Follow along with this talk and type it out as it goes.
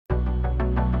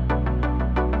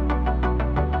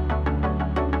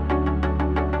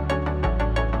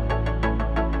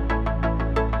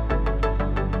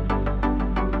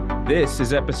This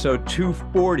is episode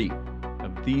 240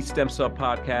 of the Stem Cell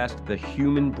Podcast, The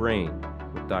Human Brain,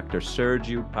 with Dr.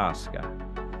 Sergiu Pașca.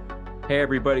 Hey,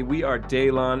 everybody, we are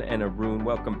Daylon and Arun.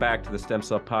 Welcome back to the Stem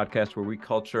Cell Podcast, where we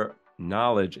culture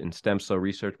knowledge in stem cell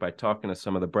research by talking to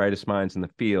some of the brightest minds in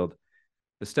the field.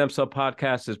 The Stem Cell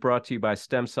Podcast is brought to you by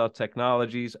STEMCELL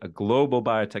Technologies, a global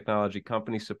biotechnology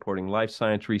company supporting life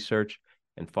science research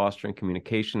and fostering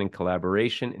communication and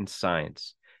collaboration in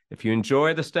science. If you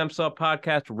enjoy the Stem Cell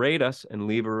Podcast, rate us and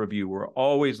leave a review. We're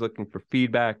always looking for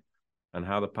feedback on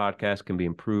how the podcast can be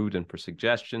improved and for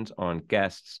suggestions on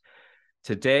guests.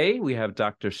 Today, we have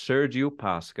Dr. Sergiu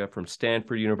Pașca from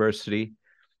Stanford University.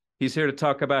 He's here to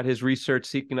talk about his research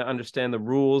seeking to understand the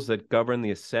rules that govern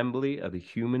the assembly of the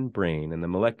human brain and the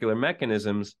molecular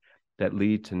mechanisms that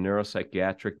lead to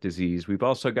neuropsychiatric disease. We've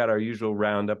also got our usual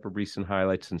roundup of recent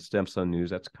highlights and stem cell news.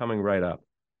 That's coming right up.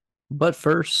 But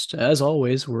first, as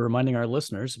always, we're reminding our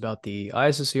listeners about the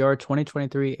ISSCR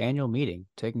 2023 annual meeting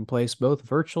taking place both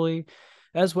virtually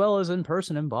as well as in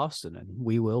person in Boston, and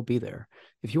we will be there.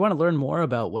 If you want to learn more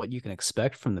about what you can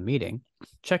expect from the meeting,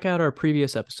 check out our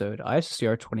previous episode,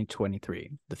 ISSCR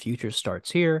 2023, The Future Starts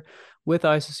Here, with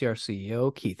ISSCR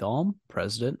CEO Keith Alm,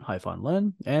 President Haifan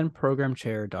Lin, and Program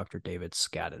Chair Dr. David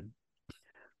Scadden.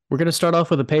 We're going to start off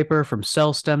with a paper from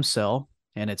Cell Stem Cell,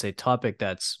 and it's a topic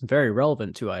that's very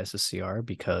relevant to ISSCR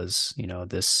because,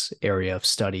 this area of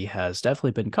study has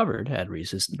definitely been covered at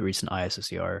recent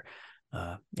ISSCR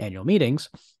annual meetings.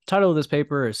 The title of this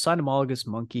paper is Cynomolgus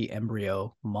Monkey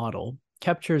Embryo Model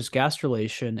Captures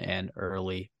Gastrulation and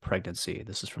Early Pregnancy.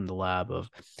 This is from the lab of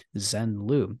Zhen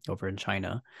Liu over in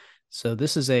China. So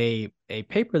this is a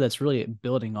paper that's really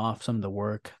building off some of the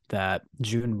work that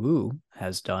Jun Wu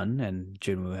has done, and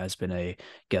Jun Wu has been a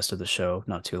guest of the show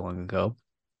not too long ago.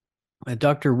 And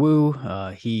Dr. Wu,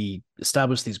 he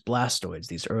established these blastoids,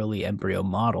 these early embryo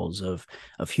models of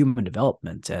human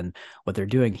development. And what they're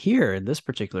doing here in this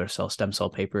particular cell stem cell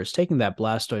paper is taking that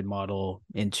blastoid model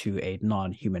into a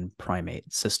non-human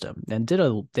primate system. And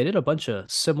they did a bunch of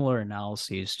similar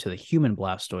analyses to the human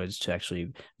blastoids to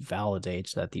actually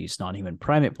validate that these non-human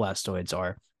primate blastoids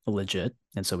are legit.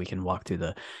 And so we can walk through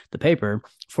the paper.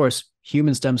 Of course,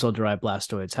 human stem cell derived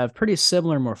blastoids have pretty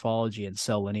similar morphology and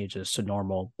cell lineages to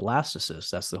normal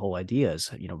blastocysts. That's the whole idea, is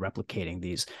replicating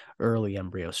these early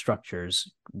embryo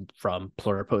structures from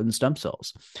pluripotent stem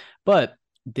cells. But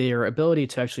their ability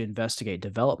to actually investigate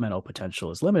developmental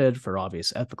potential is limited for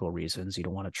obvious ethical reasons. You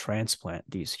don't want to transplant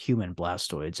these human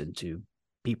blastoids into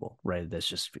people, right? That's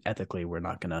just ethically, we're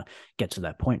not going to get to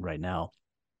that point right now.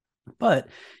 But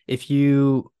if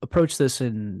you approach this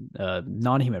in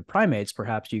non-human primates,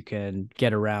 perhaps you can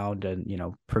get around and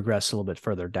progress a little bit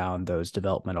further down those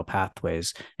developmental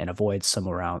pathways and avoid some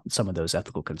of those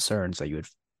ethical concerns that you would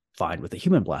find with the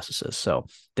human blastocyst. So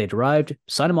they derived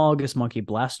cynomolgus monkey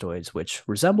blastoids, which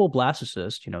resemble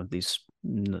blastocysts, these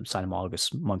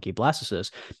cynomolgus monkey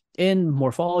blastocysts, in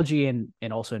morphology and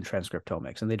also in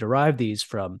transcriptomics. And they derived these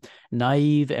from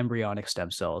naive embryonic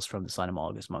stem cells from the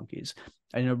cynomolgus monkeys.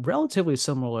 And a relatively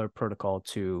similar protocol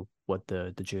to what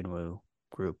the Junwu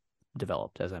group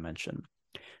developed, as I mentioned.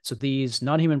 So these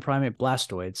non-human primate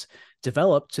blastoids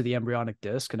develop to the embryonic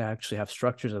disc and actually have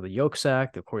structures of the yolk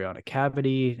sac, the chorionic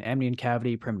cavity, amnion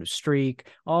cavity, primitive streak,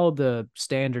 all the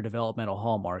standard developmental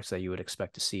hallmarks that you would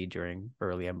expect to see during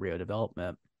early embryo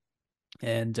development.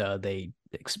 And they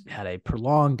had a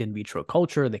prolonged in vitro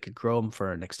culture. They could grow them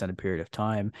for an extended period of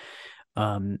time.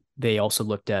 They also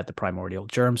looked at the primordial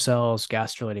germ cells,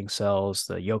 gastrulating cells,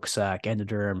 the yolk sac,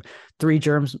 endoderm, 3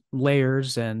 germ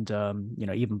layers, and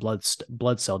even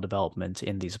blood cell development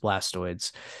in these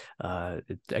blastoids.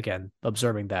 Again,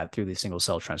 observing that through the single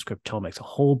cell transcriptomics, a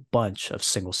whole bunch of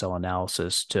single cell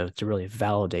analysis to really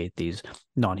validate these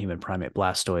non-human primate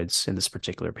blastoids in this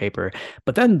particular paper.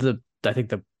 But then I think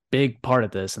the big part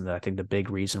of this, and I think the big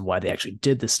reason why they actually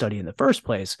did this study in the first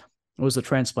place, was the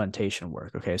transplantation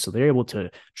work. Okay, so they're able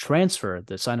to transfer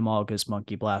the cynomolgus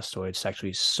monkey blastoids to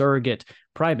actually surrogate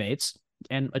primates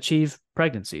and achieve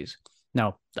pregnancies.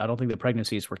 Now, I don't think the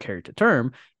pregnancies were carried to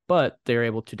term, but they're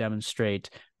able to demonstrate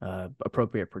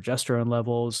appropriate progesterone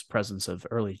levels, presence of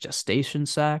early gestation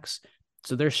sacs.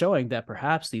 So they're showing that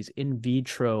perhaps these in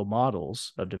vitro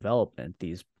models of development,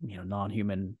 these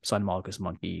non-human cynomolgus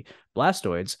monkey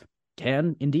blastoids,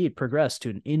 can indeed progress to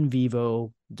an in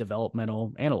vivo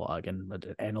developmental analog and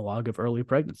an analog of early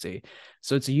pregnancy.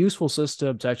 So it's a useful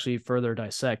system to actually further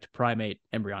dissect primate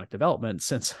embryonic development,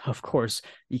 since, of course,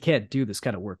 you can't do this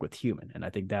kind of work with human. And I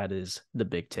think that is the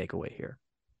big takeaway here.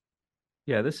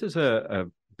 Yeah, this is a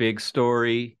big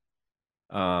story,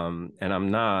 and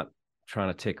I'm not trying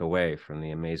to take away from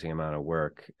the amazing amount of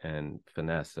work and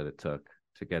finesse that it took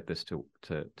get this to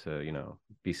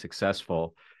be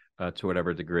successful to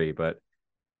whatever degree. But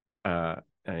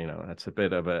that's a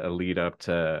bit of a lead up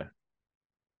to.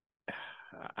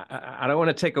 I don't want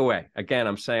to take away. Again,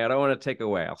 I'm saying I don't want to take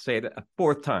away. I'll say it a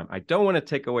fourth time. I don't want to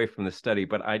take away from the study,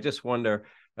 but I just wonder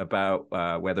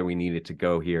about whether we needed to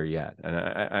go here yet. And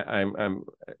I'm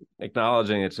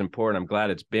acknowledging it's important. I'm glad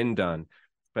it's been done.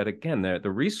 But again,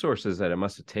 the resources that it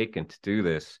must have taken to do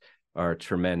this are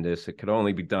tremendous. It could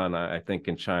only be done, I think,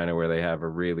 in China, where they have a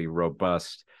really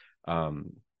robust,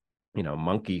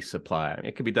 monkey supply. I mean,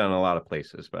 it could be done in a lot of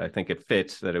places, but I think it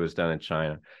fits that it was done in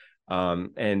China.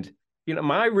 And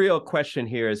my real question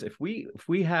here is if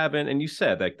we haven't, and you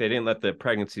said like they didn't let the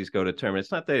pregnancies go to term.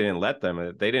 It's not that they didn't let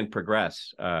them; they didn't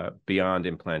progress beyond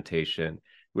implantation,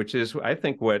 which is, I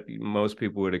think, what most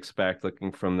people would expect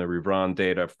looking from the Revron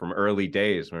data from early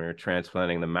days when we were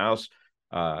transplanting the mouse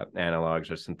analogs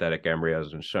or synthetic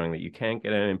embryos and showing that you can't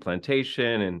get an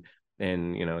implantation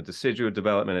and decidual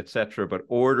development, et cetera, but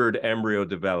ordered embryo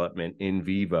development in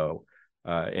vivo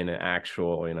in an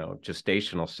actual,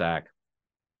 gestational sac.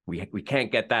 We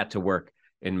can't get that to work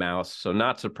in mouse. So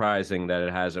not surprising that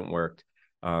it hasn't worked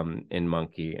in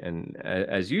monkey. And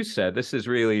as you said, this is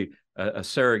really a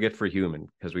surrogate for human,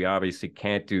 because we obviously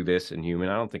can't do this in human.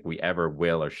 I don't think we ever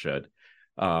will or should.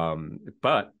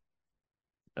 But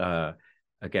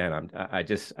again, I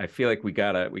feel like we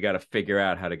gotta figure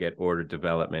out how to get ordered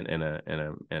development in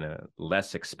a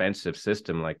less expensive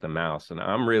system like the mouse. And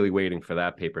I'm really waiting for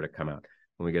that paper to come out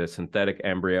when we get a synthetic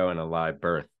embryo and a live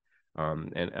birth.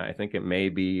 And I think it may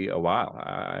be a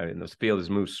while. This field has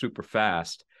moved super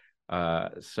fast.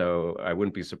 So I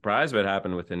wouldn't be surprised if it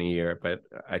happened within a year, but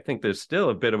I think there's still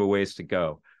a bit of a ways to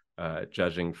go,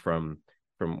 judging from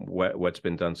what's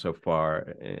been done so far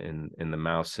in the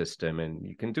mouse system. And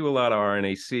you can do a lot of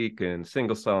RNA-seq and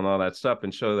single cell and all that stuff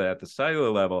and show that at the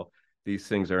cellular level, these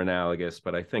things are analogous.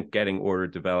 But I think getting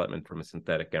ordered development from a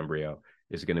synthetic embryo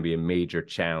is going to be a major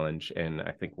challenge. And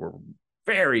I think we're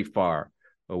very far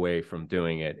away from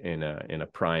doing it in a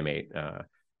primate.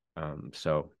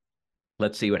 So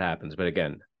let's see what happens. But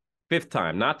again, fifth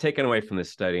time, not taken away from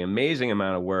this study, amazing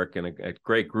amount of work and a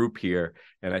great group here.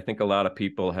 And I think a lot of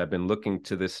people have been looking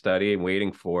to this study and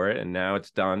waiting for it. And now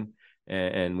it's done.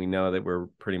 And we know that we're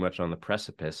pretty much on the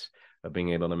precipice of being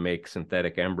able to make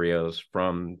synthetic embryos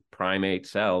from primate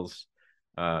cells,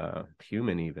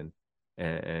 human even,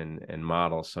 and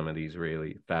model some of these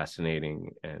really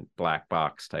fascinating and black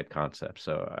box type concepts.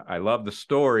 So I love the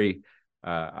story.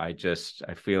 I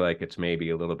feel like it's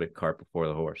maybe a little bit cart before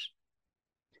the horse.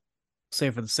 Say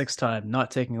for the sixth time,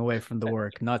 not taking away from the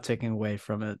work, not taking away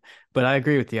from it. But I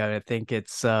agree with you. I think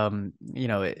it's,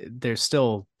 there's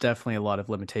still definitely a lot of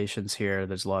limitations here.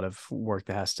 There's a lot of work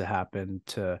that has to happen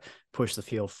to push the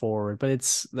field forward. But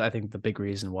I think the big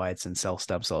reason why it's in cell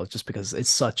stem cell is just because it's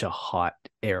such a hot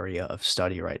area of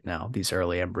study right now. These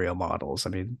early embryo models, I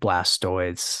mean,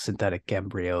 blastoids, synthetic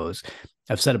embryos.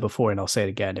 I've said it before and I'll say it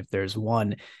again. If there's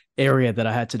one area that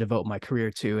I had to devote my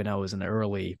career to and I was an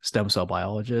early stem cell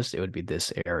biologist, it would be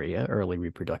this area, early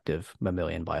reproductive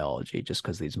mammalian biology, just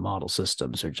because these model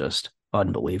systems are just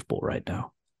unbelievable right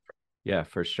now. Yeah,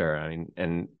 for sure. I mean,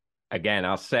 and again,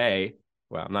 I'll say,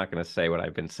 well, I'm not going to say what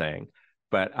I've been saying,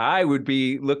 but I would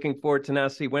be looking forward to now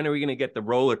see when are we going to get the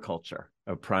roller culture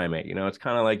of primate. It's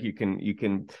kind of like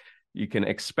you can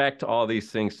expect all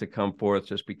these things to come forth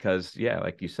just because, yeah,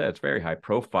 like you said, it's very high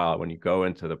profile when you go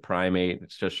into the primate.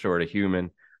 It's just short of human.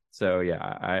 So,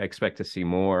 yeah, I expect to see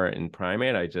more in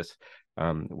primate. I just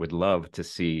would love to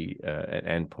see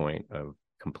an endpoint of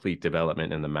complete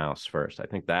development in the mouse first. I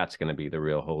think that's going to be the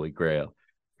real holy grail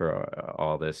for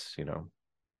all this,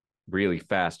 really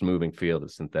fast moving field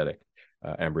of synthetic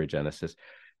embryogenesis.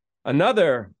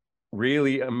 Another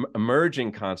really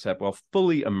emerging concept, well,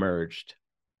 fully emerged,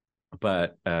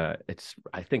 but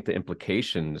I think the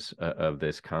implications of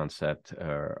this concept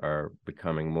are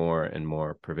becoming more and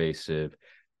more pervasive.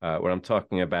 What I'm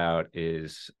talking about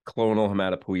is clonal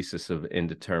hematopoiesis of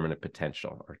indeterminate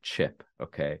potential, or CHIP.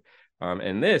 Okay,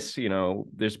 and this,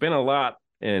 there's been a lot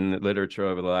in literature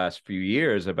over the last few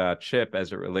years about CHIP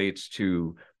as it relates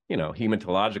to,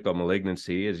 hematological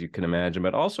malignancy, as you can imagine,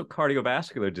 but also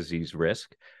cardiovascular disease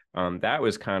risk. That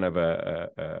was kind of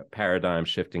a paradigm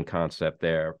shifting concept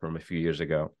there from a few years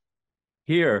ago.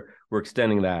 Here, we're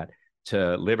extending that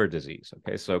to liver disease.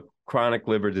 Okay, so chronic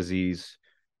liver disease,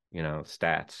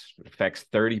 stats affects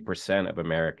 30% of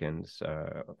Americans,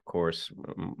 of course,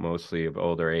 mostly of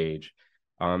older age.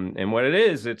 And what it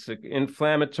is, it's an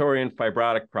inflammatory and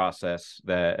fibrotic process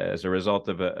that, as a result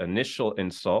of an initial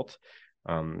insult,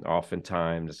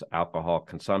 oftentimes alcohol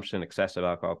consumption, excessive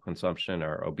alcohol consumption,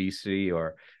 or obesity,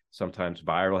 or sometimes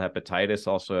viral hepatitis,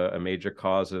 also a major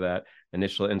cause of that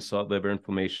initial insult liver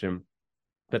inflammation.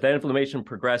 But that inflammation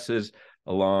progresses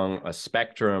along a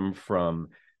spectrum from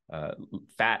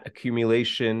fat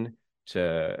accumulation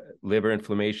to liver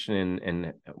inflammation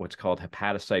and what's called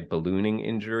hepatocyte ballooning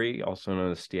injury, also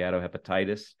known as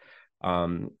steatohepatitis,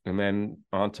 and then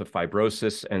on to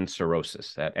fibrosis and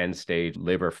cirrhosis, that end-stage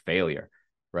liver failure,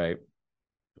 right?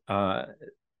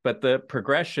 But the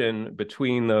progression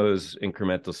between those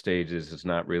incremental stages is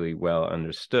not really well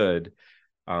understood.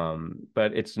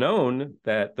 But it's known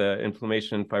that the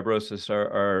inflammation and fibrosis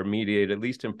are mediated, at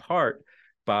least in part,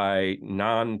 by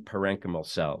non-parenchymal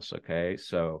cells, okay?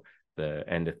 So the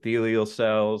endothelial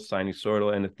cells,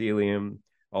 sinusoidal endothelium,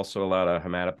 also a lot of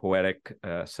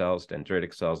hematopoietic cells,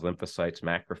 dendritic cells, lymphocytes,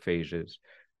 macrophages.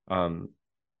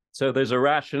 So there's a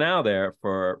rationale there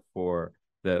for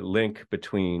the link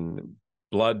between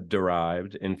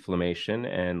blood-derived inflammation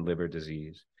and liver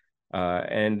disease.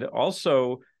 And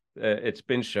also, it's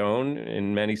been shown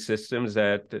in many systems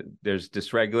that there's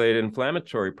dysregulated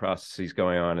inflammatory processes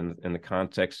going on in the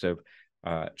context of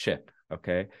CHIP,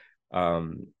 okay?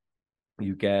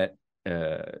 You get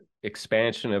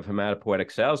expansion of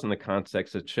hematopoietic cells in the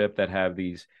context of CHIP that have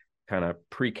these kind of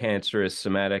precancerous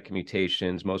somatic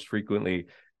mutations, most frequently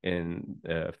in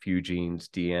a few genes,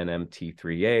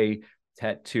 DNMT3A,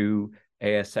 TET2,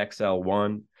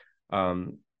 ASXL1.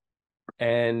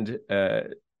 And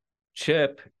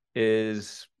CHIP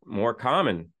is more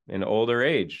common in older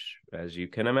age, as you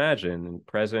can imagine, and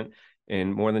present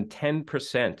in more than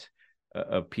 10%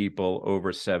 of people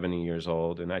over 70 years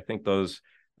old. And I think those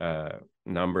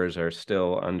numbers are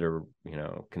still under,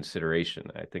 consideration.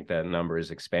 I think that number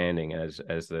is expanding as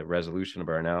the resolution of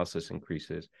our analysis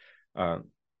increases.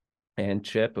 And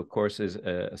CHIP, of course, is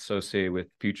associated with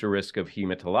future risk of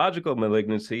hematological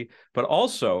malignancy, but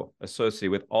also associated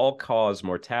with all-cause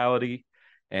mortality,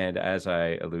 and as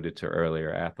I alluded to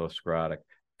earlier, atherosclerotic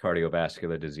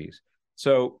cardiovascular disease.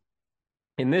 So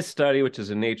in this study, which is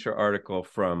a Nature article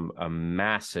from a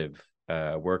massive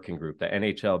working group, the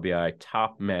NHLBI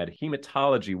Top Med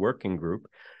Hematology Working Group,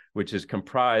 which is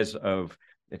comprised of,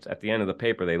 it's at the end of the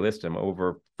paper, they list them,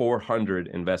 over 400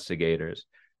 investigators.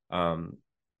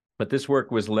 But this work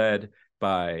was led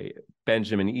by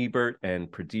Benjamin Ebert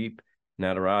and Pradeep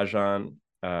Natarajan,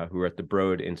 who are at the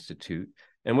Broad Institute.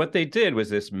 And what they did was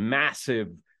this massive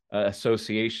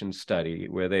association study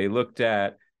where they looked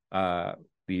at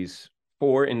these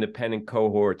 4 independent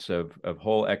cohorts of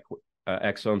whole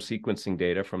exome sequencing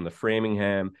data from the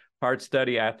Framingham Heart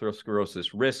Study,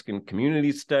 Atherosclerosis Risk and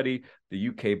Community Study, the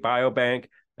UK Biobank,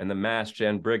 and the Mass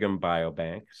Gen Brigham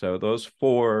Biobank. So those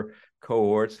 4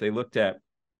 cohorts, they looked at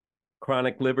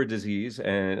chronic liver disease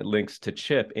and links to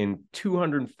CHIP in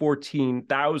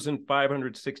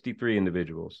 214,563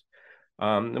 individuals.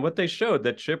 And what they showed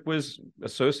that CHIP was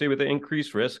associated with an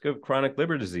increased risk of chronic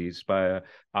liver disease by a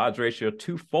odds ratio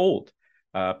 2-fold,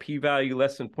 p-value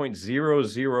less than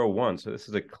 0.001. So this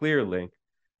is a clear link.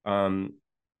 And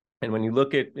when you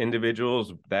look at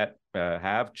individuals that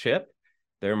have CHIP,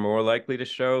 they're more likely to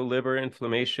show liver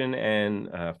inflammation and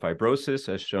fibrosis,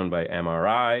 as shown by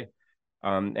MRI.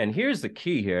 And here's the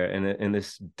key here in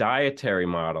this dietary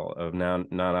model of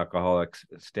non-alcoholic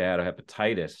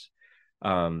steatohepatitis.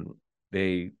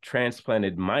 They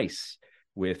transplanted mice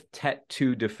with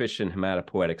TET2 deficient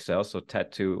hematopoietic cells. So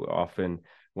TET2, often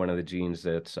one of the genes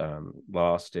that's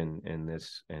lost in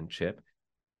CHIP.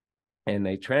 And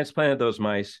they transplanted those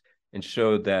mice and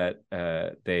showed that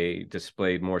they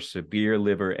displayed more severe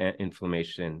liver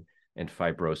inflammation and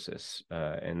fibrosis,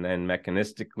 and then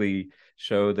mechanistically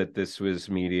showed that this was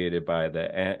mediated by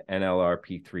the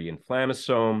NLRP3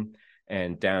 inflammasome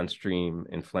and downstream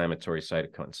inflammatory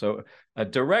cytokines. So a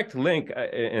direct link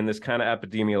in this kind of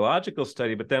epidemiological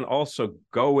study, but then also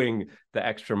going the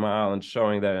extra mile and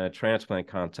showing that in a transplant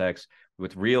context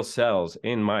with real cells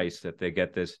in mice that they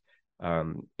get this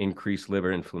increased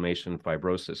liver inflammation and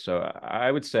fibrosis. So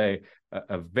I would say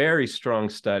a very strong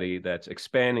study that's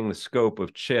expanding the scope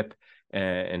of CHIP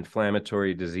and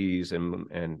inflammatory disease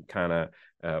and kind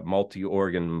of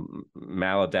multi-organ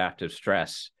maladaptive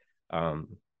stress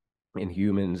in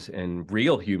humans and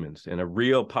real humans in a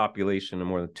real population of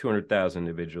more than 200,000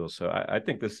 individuals. So I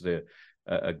think this is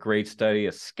a great study,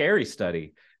 a scary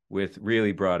study with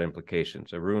really broad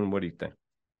implications. Arun, what do you think?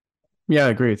 Yeah, I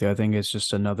agree with you. I think it's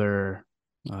just another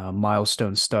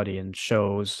milestone study and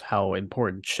shows how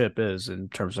important CHIP is in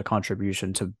terms of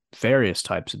contribution to various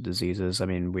types of diseases. I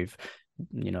mean,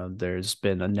 there's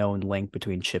been a known link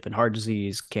between CHIP and heart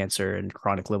disease, cancer, and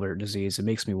chronic liver disease. It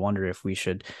makes me wonder if we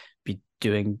should be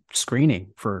doing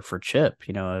screening for chip,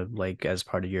 like as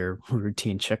part of your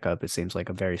routine checkup. It seems like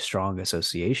a very strong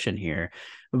association here.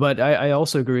 But I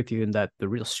also agree with you in that the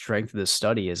real strength of this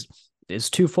study is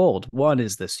twofold. One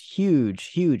is this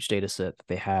huge data set that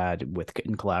they had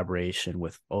in collaboration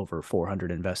with over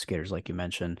 400 investigators, like you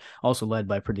mentioned, also led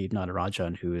by Pradeep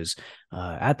Natarajan, who is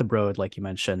at the Broad, like you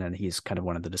mentioned, and he's kind of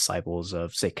one of the disciples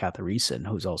of, say, Katharisen,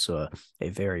 who's also a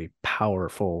very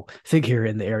powerful figure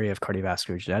in the area of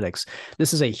cardiovascular genetics.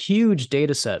 This is a huge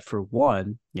data set for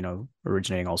one,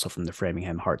 originating also from the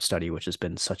Framingham Heart Study, which has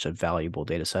been such a valuable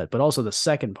data set. But also the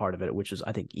second part of it, which is,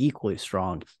 I think, equally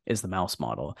strong, is the mouse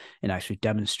model, and actually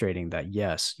demonstrating that,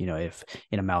 yes, if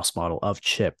in a mouse model of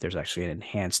CHIP, there's actually an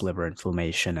enhanced liver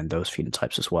inflammation and those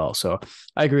phenotypes as well. So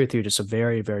I agree with you, just a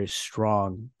very, very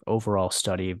strong overall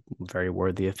study, very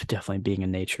worthy of definitely being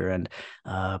in Nature. And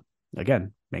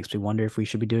again, makes me wonder if we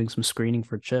should be doing some screening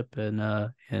for CHIP in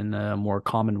a more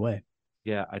common way.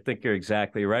 Yeah, I think you're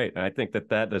exactly right. And I think that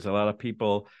there's a lot of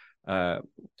people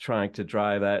trying to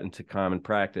drive that into common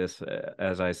practice.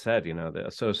 As I said, the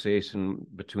association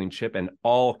between CHIP and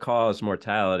all-cause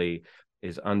mortality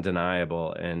is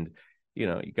undeniable. And, you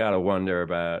got to wonder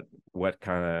about what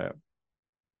kind of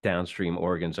downstream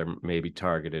organs are maybe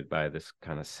targeted by this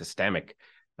kind of systemic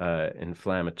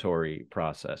inflammatory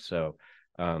process. So,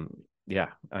 yeah,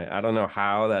 I don't know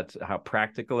how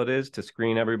practical it is to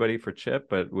screen everybody for CHIP,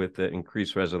 but with the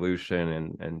increased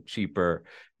resolution and cheaper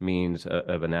means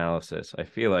of analysis, I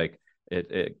feel like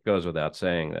it goes without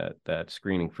saying that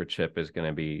screening for CHIP is going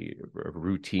to be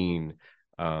routine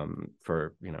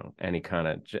for any kind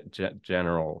of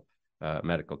general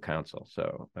medical counsel.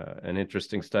 So an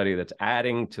interesting study that's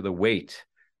adding to the weight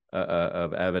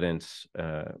of evidence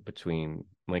between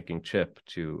linking CHIP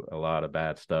to a lot of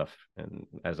bad stuff. And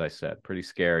as I said, pretty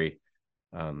scary.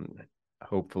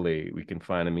 Hopefully we can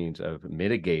find a means of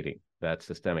mitigating that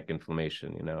systemic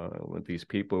inflammation. With these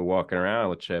people who are walking around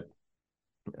with CHIP,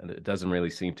 it doesn't really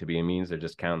seem to be a means. They're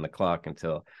just counting the clock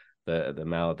until the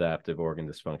maladaptive organ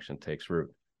dysfunction takes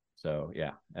root. So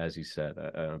yeah, as you said,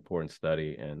 an important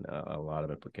study and a lot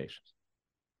of implications.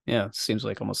 Yeah, it seems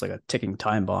like almost like a ticking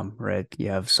time bomb, right? You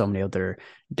have so many other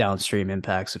downstream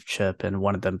impacts of CHIP, and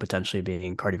one of them potentially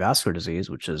being cardiovascular disease,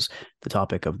 which is the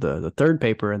topic of the third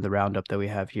paper in the roundup that we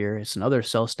have here. It's another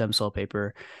stem cell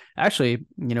paper. Actually,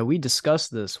 we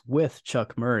discussed this with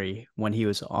Chuck Murray when he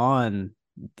was on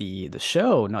the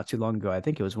show not too long ago. I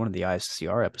think it was one of the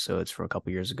ISCR episodes for a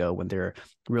couple years ago when they're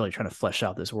really trying to flesh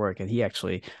out this work, and he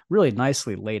actually really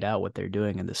nicely laid out what they're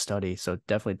doing in this study. So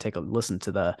definitely take a listen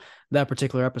to that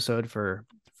particular episode for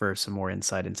some more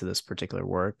insight into this particular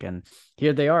work. And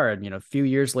here they are, a few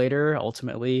years later,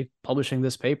 ultimately publishing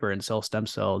this paper in Cell Stem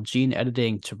Cell: Gene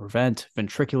Editing to Prevent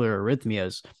Ventricular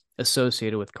Arrhythmias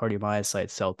Associated with Cardiomyocyte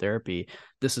Cell Therapy.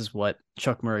 This is what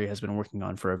Chuck Murray has been working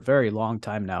on for a very long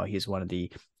time now. He's one of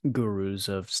the gurus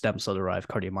of stem cell derived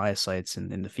cardiomyocytes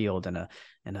in the field, and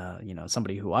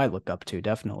somebody who I look up to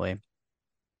definitely.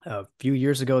 A few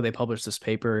years ago, they published this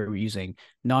paper using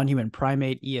non-human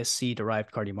primate ESC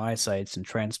derived cardiomyocytes and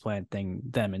transplanting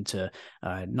them into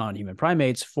non-human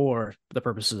primates for the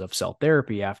purposes of cell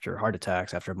therapy after heart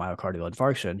attacks, after myocardial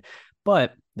infarction.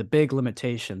 But the big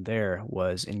limitation there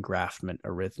was engraftment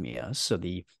arrhythmia. So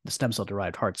the stem cell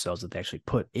derived heart cells that they actually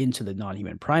put into the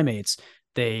non-human primates,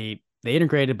 they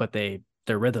integrated, but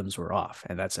their rhythms were off.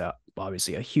 And that's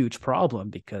obviously a huge problem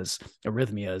because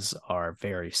arrhythmias are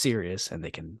very serious and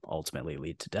they can ultimately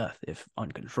lead to death if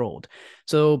uncontrolled.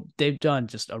 So they've done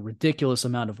just a ridiculous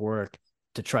amount of work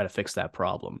to try to fix that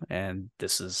problem. And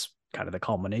this is kind of the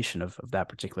culmination of that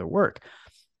particular work.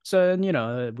 So,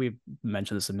 and we've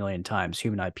mentioned this a million times,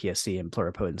 human iPSC and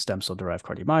pluripotent stem cell derived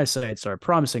cardiomyocytes are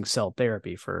promising cell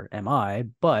therapy for MI,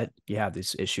 but you have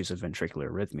these issues of ventricular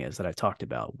arrhythmias that I talked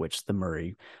about, which the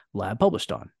Murray lab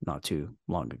published on not too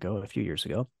long ago, a few years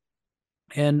ago.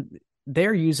 And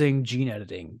they're using gene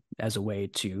editing as a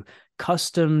way to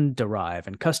custom derive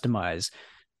and customize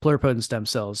pluripotent stem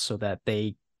cells so that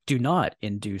they do not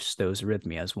induce those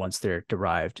arrhythmias once they're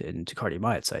derived into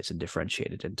cardiomyocytes and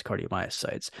differentiated into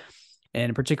cardiomyocytes. And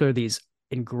in particular, these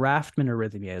engraftment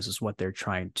arrhythmias is what they're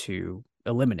trying to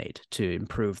eliminate to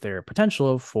improve their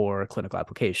potential for clinical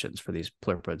applications for these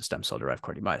pluripotent stem cell derived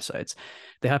cardiomyocytes.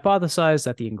 They hypothesize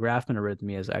that the engraftment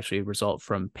arrhythmias actually result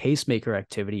from pacemaker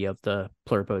activity of the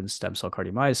pluripotent stem cell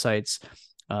cardiomyocytes,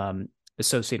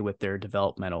 associated with their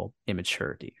developmental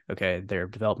immaturity. Okay, they're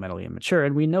developmentally immature,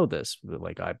 and we know this.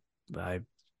 Like I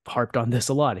harped on this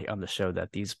a lot on the show,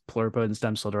 that these pluripotent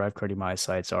stem cell derived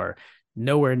cardiomyocytes are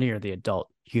nowhere near the adult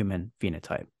human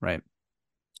phenotype, right?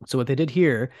 So what they did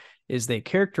here is they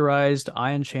characterized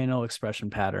ion channel expression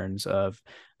patterns of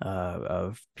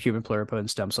human pluripotent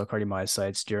stem cell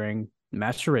cardiomyocytes during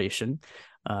maturation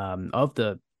of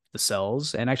the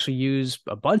cells, and actually use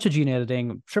a bunch of gene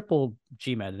editing, triple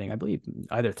gene editing, I believe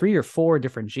either 3 or 4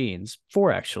 different genes,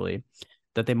 4 actually,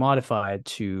 that they modified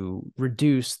to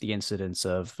reduce the incidence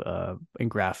of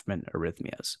engraftment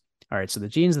arrhythmias. All right, so the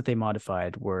genes that they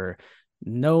modified were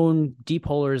known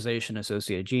depolarization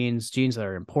associated genes that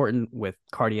are important with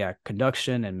cardiac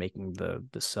conduction and making the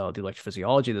cell, the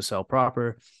electrophysiology of the cell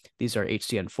proper. These are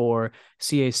HCN4,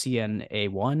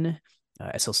 CACNA1,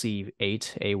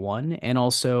 SLC8A1, and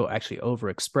also actually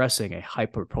overexpressing a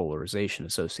hyperpolarization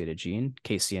associated gene,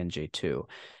 KCNJ2.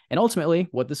 And ultimately,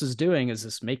 what this is doing is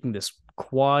this making this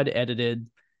quad edited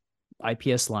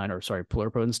iPS line, or sorry,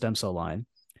 pluripotent stem cell line,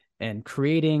 and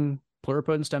creating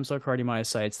pluripotent stem cell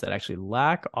cardiomyocytes that actually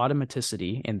lack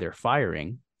automaticity in their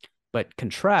firing, but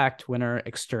contract when are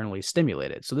externally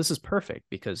stimulated. So this is perfect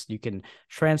because you can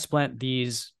transplant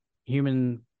these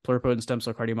human pluripotent stem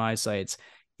cell cardiomyocytes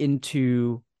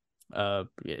into an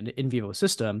in vivo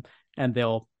system, and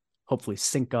they'll hopefully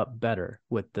sync up better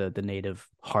with the native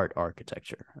heart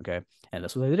architecture. Okay. And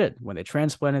that's what they did. When they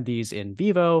transplanted these in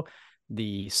vivo,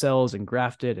 the cells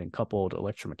engrafted and coupled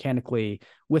electromechanically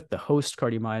with the host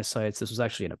cardiomyocytes. This was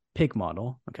actually in a pig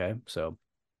model. Okay. So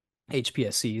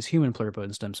HPSCs, human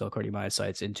pluripotent stem cell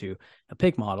cardiomyocytes, into a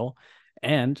pig model.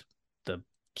 And the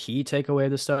key takeaway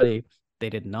of the study, they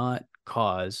did not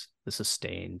cause the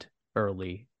sustained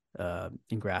early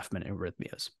engraftment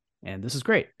arrhythmias. And this is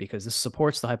great because this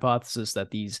supports the hypothesis that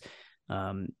these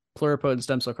pluripotent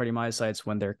stem cell cardiomyocytes,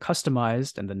 when they're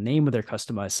customized, and the name of their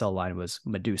customized cell line was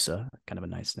Medusa, kind of a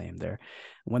nice name there.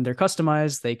 When they're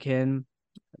customized, they can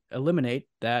eliminate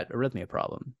that arrhythmia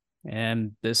problem.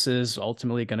 And this is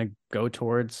ultimately going to go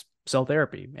towards cell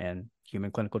therapy and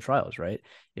human clinical trials, right?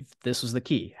 If this was the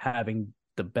key, having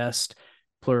the best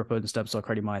pluripotent stem cell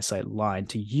cardiomyocyte line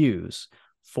to use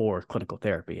for clinical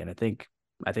therapy. And I think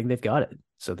they've got it.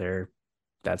 So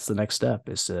that's the next step,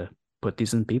 is to put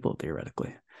these in people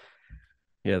theoretically.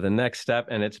 Yeah, the next step,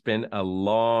 and it's been a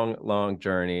long, long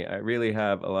journey. I really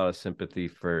have a lot of sympathy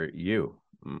for you,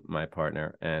 my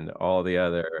partner, and all the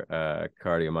other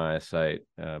cardiomyocyte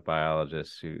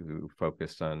biologists who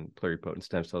focused on pluripotent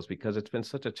stem cells, because it's been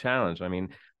such a challenge. I mean,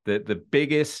 the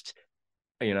biggest,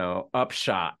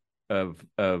 upshot of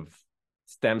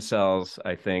stem cells,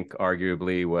 I think,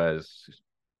 arguably, was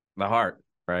the heart,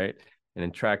 right? An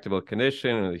intractable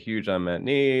condition with a huge unmet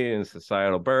need and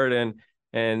societal burden.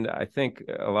 And I think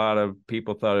a lot of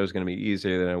people thought it was going to be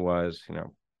easier than it was,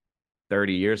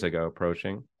 30 years ago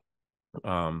approaching.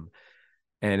 And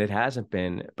it hasn't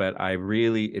been, but I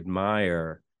really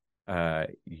admire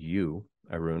you,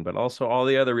 Arun, but also all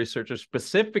the other researchers,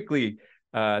 specifically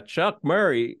Chuck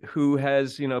Murray, who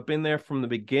has, been there from the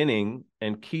beginning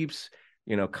and keeps,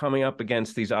 coming up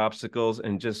against these obstacles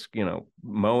and just,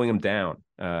 mowing them down.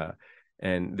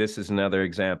 And this is another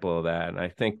example of that. And I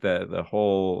think that the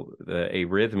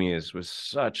arrhythmias was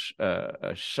such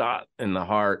a shot in the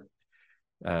heart.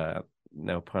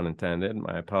 No pun intended,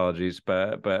 my apologies,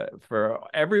 but for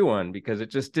everyone, because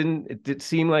it did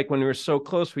seem like when we were so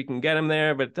close, we can get them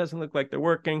there, but it doesn't look like they're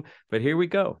working. But here we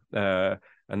go.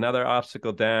 Another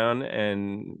obstacle down.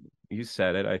 And you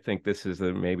said it. I think this is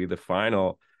maybe the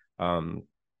final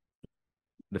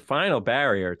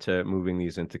barrier to moving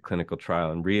these into clinical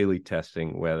trial and really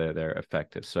testing whether they're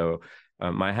effective. So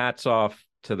my hat's off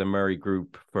to the Murray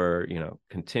group for,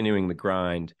 continuing the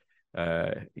grind.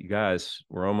 You guys,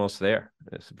 we're almost there.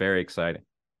 It's very exciting.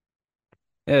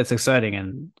 Yeah, it's exciting.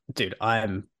 And dude,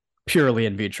 I'm purely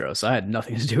in vitro, so I had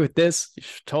nothing to do with this.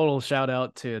 Total shout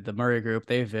out to the Murray group.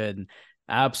 They've been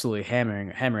absolutely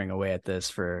hammering away at this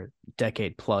for a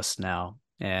decade plus now.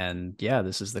 And yeah,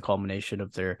 this is the culmination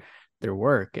of their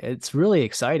work. It's really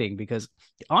exciting because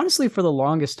honestly, for the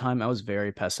longest time, I was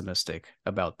very pessimistic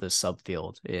about this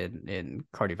subfield in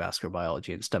cardiovascular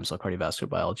biology and stem cell cardiovascular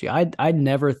biology. I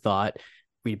never thought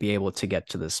we'd be able to get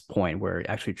to this point where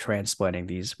actually transplanting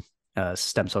these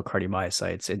stem cell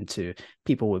cardiomyocytes into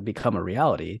people would become a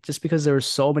reality, just because there were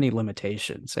so many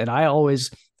limitations. And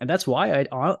that's why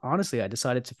I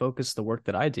decided to focus the work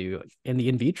that I do in the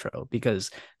in vitro,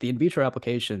 because the in vitro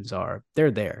applications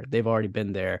they're there. They've already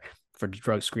been there for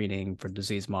drug screening, for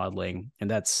disease modeling, and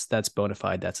that's bona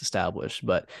fide, that's established.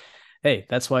 But hey,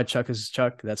 that's why Chuck is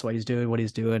Chuck. That's why he's doing what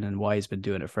he's doing and why he's been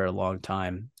doing it for a long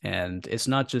time. And it's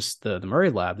not just the Murray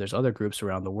lab. There's other groups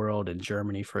around the world, in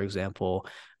Germany, for example,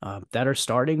 that are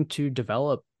starting to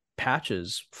develop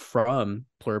patches from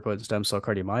pluripotent stem cell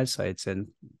cardiomyocytes and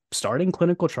starting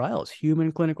clinical trials,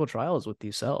 human clinical trials with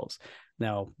these cells.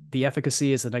 Now, the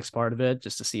efficacy is the next part of it,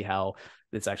 just to see how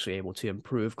it's actually able to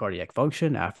improve cardiac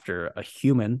function after a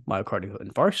human myocardial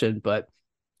infarction. But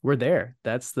we're there.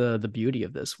 That's the beauty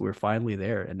of this. We're finally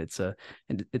there, and it's an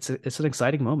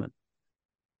exciting moment.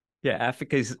 Yeah,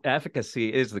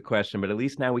 efficacy is the question, but at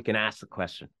least now we can ask the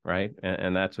question, right?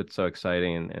 And that's what's so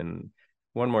exciting. And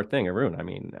one more thing, Arun, I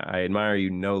mean, I admire you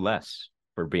no less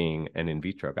for being an in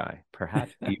vitro guy,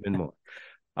 perhaps even more.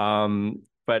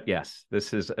 But yes, this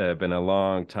has been a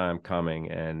long time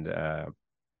coming, and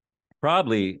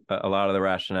probably a lot of the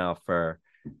rationale for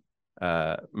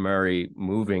Murray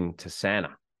moving to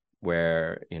Sana,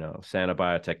 where, Sana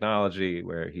Biotechnology,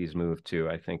 where he's moved to,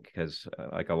 I think, because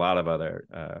like a lot of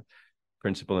other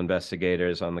principal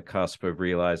investigators on the cusp of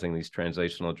realizing these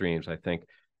translational dreams, I think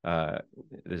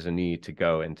there's a need to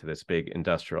go into this big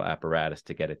industrial apparatus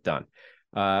to get it done.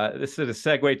 This is a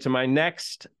segue to my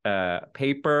next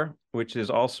paper, which is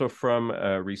also from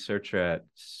a researcher at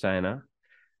Sana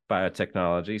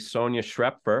Biotechnology, Sonia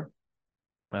Schrepfer.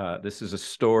 This is a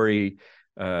story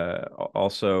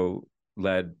also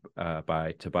led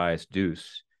by Tobias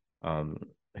Deuce,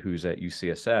 who's at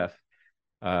UCSF,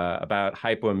 about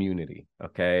hypoimmunity.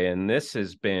 Okay. And this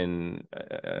has been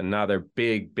another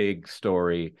big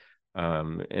story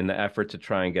in the effort to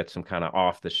try and get some kind of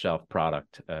off-the-shelf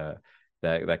product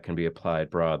that can be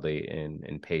applied broadly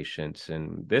in patients.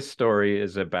 And this story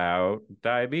is about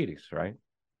diabetes, right?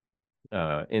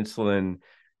 Insulin.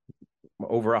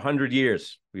 Over 100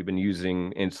 years, we've been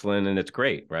using insulin, and it's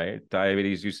great, right?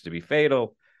 Diabetes used to be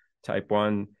fatal, type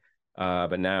 1,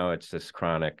 but now it's this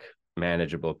chronic,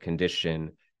 manageable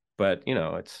condition. But,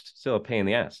 it's still a pain in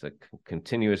the ass. The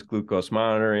continuous glucose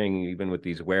monitoring, even with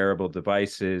these wearable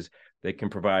devices, they can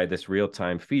provide this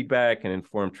real-time feedback and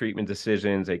inform treatment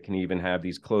decisions. They can even have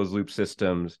these closed-loop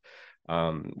systems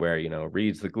where,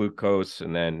 reads the glucose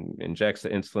and then injects the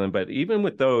insulin. But even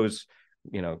with those,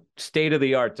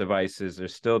 state-of-the-art devices,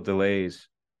 there's still delays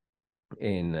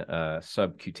in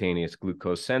subcutaneous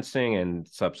glucose sensing and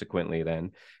subsequently then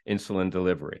insulin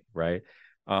delivery, right?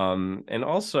 And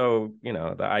also,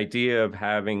 the idea of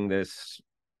having this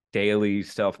daily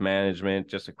self-management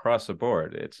just across the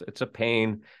board, it's a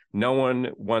pain. No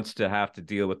one wants to have to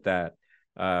deal with that,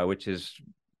 which is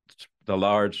the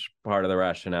large part of the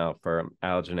rationale for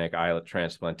allogeneic islet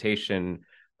transplantation,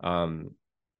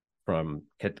 from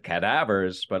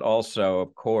cadavers, but also,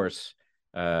 of course,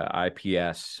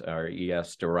 IPS or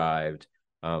ES-derived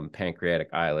pancreatic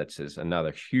islets is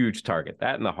another huge target.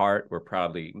 That and the heart were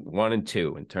probably 1 and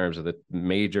 2 in terms of the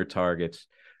major targets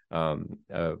of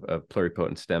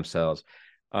pluripotent stem cells.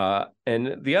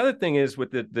 And the other thing is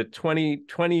with the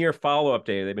 20-year follow-up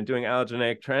data, they've been doing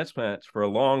allogeneic transplants for a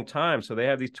long time. So they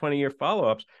have these 20-year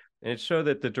follow-ups. And it showed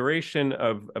that the duration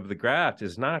of the graft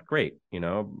is not great,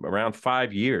 around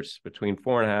 5 years, between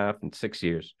 4.5 and 6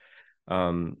 years.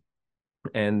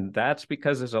 And that's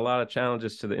because there's a lot of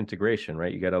challenges to the integration,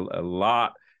 right? You get a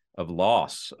lot of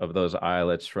loss of those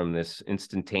islets from this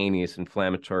instantaneous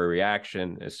inflammatory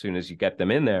reaction as soon as you get them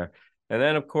in there. And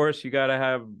then, of course, you got to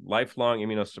have lifelong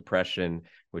immunosuppression,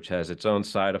 which has its own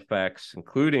side effects,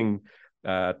 including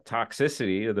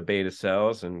toxicity of the beta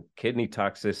cells and kidney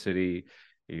toxicity,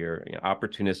 your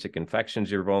opportunistic infections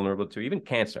you're vulnerable to, even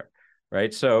cancer,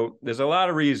 right? So there's a lot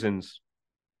of reasons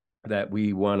that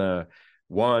we want to,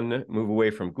 one, move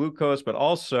away from glucose, but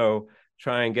also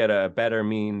try and get a better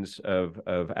means of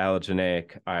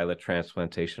allogeneic islet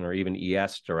transplantation or even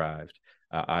ES-derived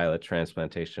islet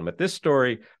transplantation. But this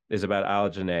story is about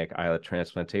allogeneic islet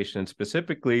transplantation, and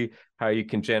specifically how you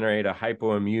can generate a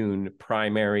hypoimmune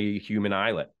primary human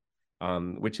islet.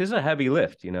 Which is a heavy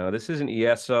lift. This isn't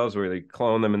ES cells where they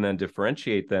clone them and then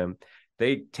differentiate them.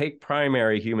 They take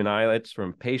primary human islets from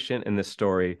a patient in this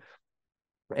story,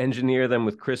 engineer them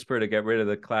with CRISPR to get rid of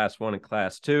the class 1 and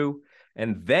class 2,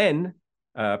 and then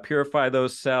purify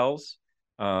those cells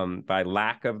by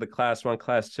lack of the class 1,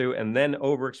 class 2, and then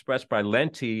overexpressed by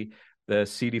lenti the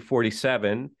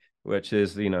CD47, which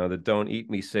is, the don't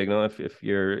eat me signal. If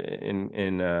you're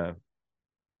in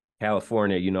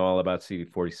California, all about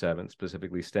CD47,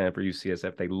 specifically Stanford,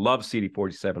 UCSF. They love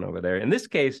CD47 over there. In this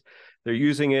case, they're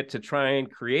using it to try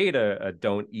and create a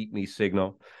don't eat me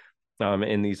signal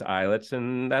in these islets.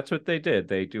 And that's what they did.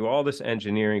 They do all this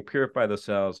engineering, purify the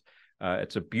cells.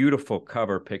 It's a beautiful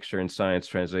cover picture in Science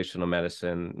Translational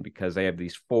Medicine because they have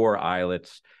these 4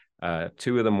 islets,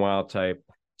 2 of them wild type,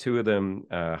 2 of them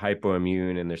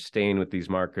hypoimmune, and they're stained with these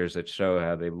markers that show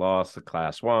how they lost the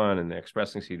class 1 and they're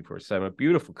expressing CD47. A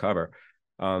beautiful cover.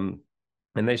 And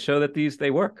they show that they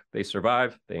work. They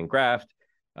survive, they engraft,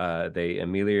 they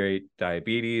ameliorate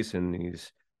diabetes in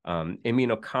these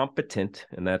immunocompetent,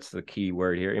 and that's the key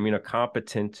word here,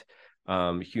 immunocompetent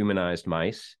humanized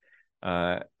mice.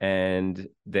 And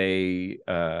they,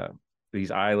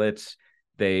 these islets,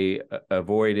 they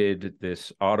avoided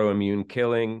this autoimmune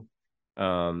killing.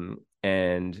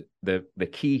 And the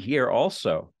key here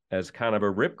also, as kind of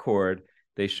a ripcord,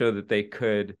 they show that they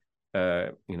could,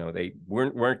 they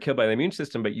weren't killed by the immune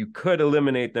system, but you could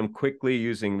eliminate them quickly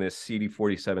using this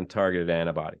CD47 targeted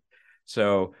antibody.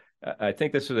 So I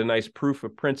think this is a nice proof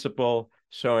of principle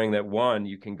showing that, one,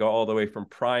 you can go all the way from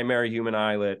primary human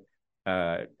islet,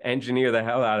 engineer the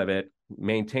hell out of it,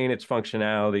 maintain its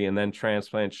functionality, and then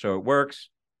transplant, show it works.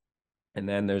 And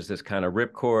then there's this kind of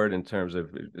ripcord in terms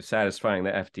of satisfying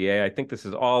the FDA. I think this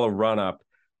is all a run-up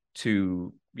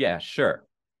to, yeah, sure,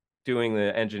 doing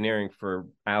the engineering for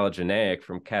allogeneic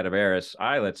from cadaverous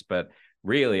islets. But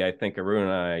really, I think Arun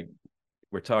and I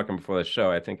were talking before the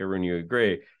show. I think, Arun, you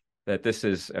agree that this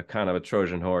is a kind of a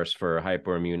Trojan horse for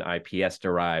hypoimmune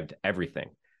iPS-derived everything,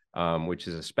 which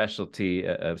is a specialty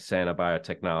of Sana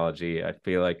Biotechnology. I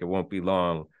feel like it won't be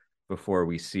long before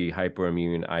we see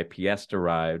hypoimmune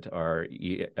iPS-derived or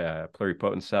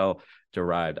pluripotent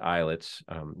cell-derived islets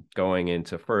going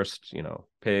into first,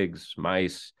 pigs,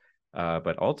 mice,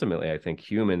 but ultimately, I think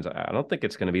humans. I don't think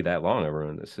it's going to be that long,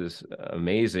 Arun. This is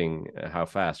amazing how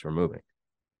fast we're moving.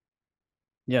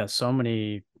 Yeah, so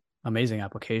many amazing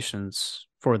applications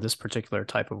for this particular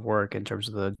type of work in terms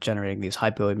of the generating these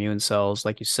hypoimmune cells.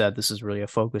 Like you said, this is really a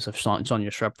focus of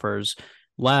Sonja Schrepfer's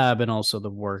lab and also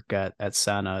the work at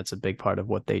Sana. It's a big part of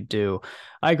what they do.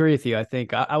 I agree with you. I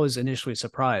think I was initially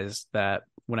surprised that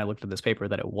when I looked at this paper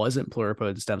that it wasn't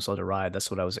pluripotent stem cell derived. That's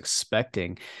what I was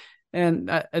expecting. And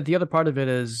the other part of it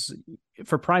is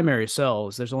for primary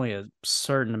cells, there's only a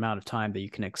certain amount of time that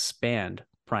you can expand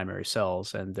primary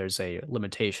cells, and there's a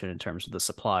limitation in terms of the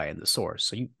supply and the source.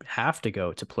 So you have to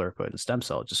go to pluripotent stem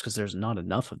cell just because there's not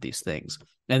enough of these things.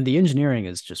 And the engineering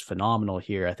is just phenomenal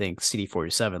here. I think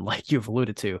CD47, like you've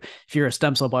alluded to, if you're a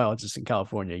stem cell biologist in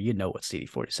California, you know what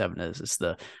CD47 is. It's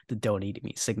the don't eat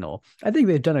me signal. I think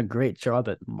they've done a great job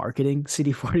at marketing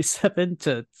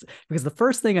CD47 because the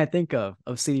first thing I think of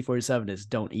CD47 is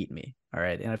don't eat me. All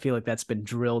right. And I feel like that's been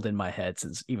drilled in my head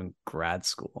since even grad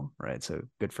school. Right. So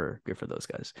good for those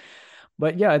guys.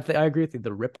 But yeah, I agree with you.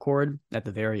 The ripcord at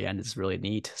the very end is really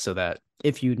neat, so that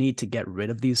if you need to get rid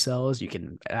of these cells, you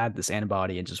can add this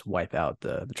antibody and just wipe out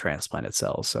the transplanted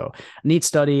cells. So neat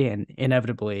study, and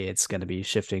inevitably it's going to be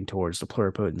shifting towards the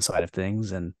pluripotent side of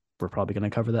things. And we're probably going to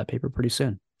cover that paper pretty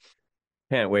soon.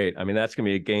 Can't wait. I mean, that's going to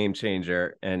be a game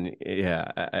changer. And yeah,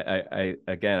 I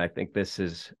think this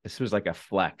was like a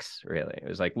flex, really. It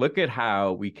was like, look at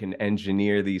how we can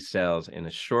engineer these cells in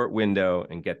a short window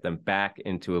and get them back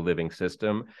into a living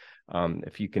system.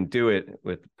 If you can do it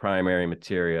with primary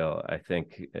material, I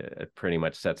think it pretty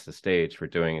much sets the stage for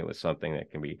doing it with something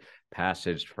that can be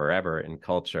passaged forever in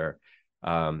culture,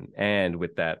 and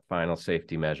with that final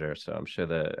safety measure. So I'm sure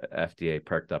the FDA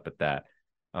perked up at that.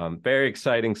 Very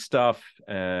exciting stuff,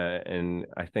 and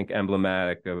I think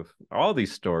emblematic of all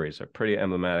these stories are pretty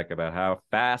emblematic about how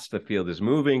fast the field is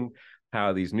moving,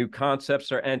 how these new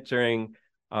concepts are entering,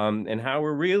 and how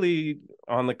we're really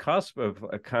on the cusp of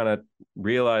kind of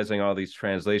realizing all these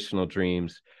translational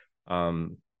dreams,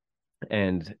 and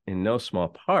in no small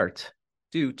part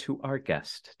due to our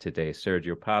guest today,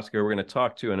 Sergiu Pașca. We're going to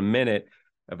talk to in a minute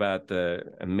about the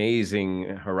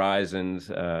amazing horizons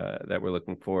that we're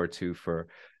looking forward to for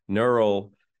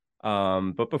neural.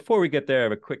 But before we get there, I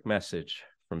have a quick message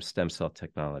from STEMCELL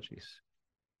Technologies.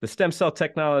 The STEMCELL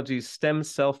Technologies STEM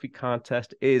Selfie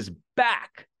Contest is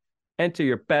back. Enter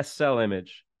your best cell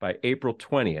image by April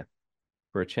 20th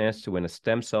for a chance to win a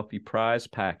STEM Selfie prize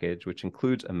package, which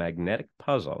includes a magnetic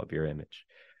puzzle of your image.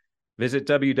 Visit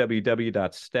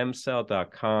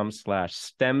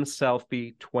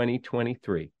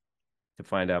www.stemcell.com/STEMSelfie2023 to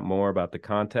find out more about the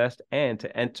contest and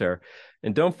to enter.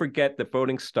 And don't forget that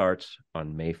voting starts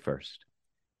on May 1st.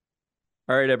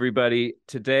 All right, everybody.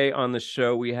 Today on the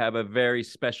show, we have a very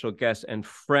special guest and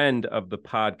friend of the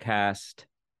podcast,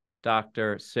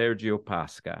 Dr. Sergiu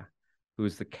Pașca, who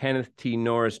is the Kenneth T.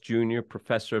 Norris Jr.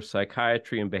 Professor of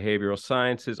Psychiatry and Behavioral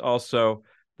Sciences, also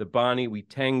the Bonnie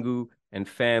Uytengsu and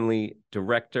Family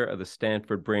Director of the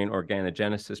Stanford Brain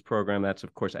Organogenesis Program. That's,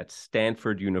 of course, at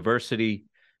Stanford University.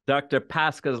 Dr.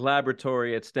 Pașca's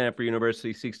laboratory at Stanford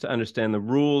University seeks to understand the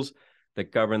rules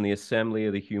that govern the assembly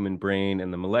of the human brain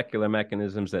and the molecular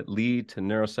mechanisms that lead to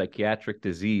neuropsychiatric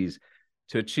disease.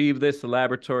 To achieve this, the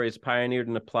laboratory has pioneered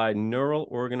and applied neural,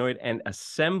 organoid, and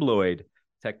assembloid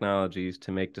technologies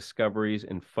to make discoveries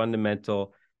in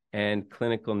fundamental and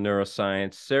clinical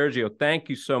neuroscience. Sergiu, thank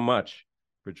you so much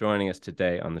for joining us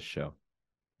today on the show.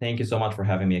 Thank you so much for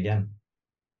having me again.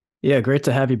 Yeah, great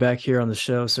to have you back here on the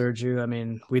show, Sergiu. I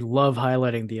mean, we love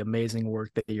highlighting the amazing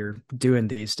work that you're doing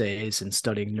these days in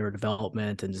studying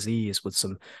neurodevelopment and disease with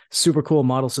some super cool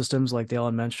model systems like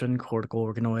Dalen mentioned, cortical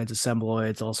organoids,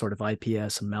 assembloids, all sort of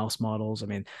IPS and mouse models. I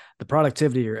mean, the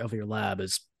productivity of your lab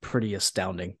is pretty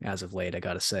astounding as of late, I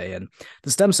got to say. And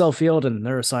the stem cell field and the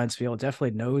neuroscience field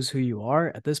definitely knows who you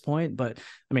are at this point. But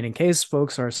I mean, in case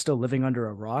folks are still living under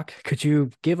a rock, could you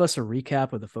give us a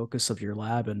recap of the focus of your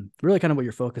lab and really kind of what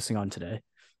you're focusing on today?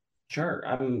 Sure.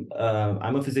 I'm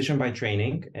a physician by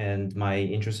training, and my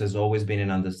interest has always been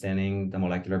in understanding the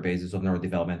molecular basis of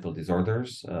neurodevelopmental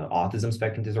disorders, autism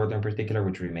spectrum disorder in particular,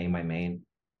 which remain my main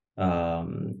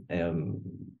um, um,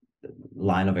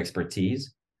 line of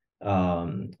expertise.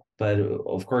 But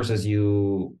of course, as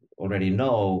you already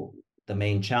know, the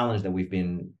main challenge that we've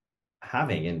been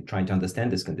having in trying to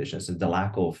understand these conditions is the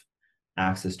lack of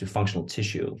access to functional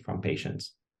tissue from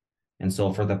patients. And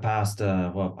so for the past,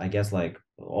 well, I guess like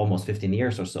almost 15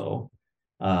 years or so,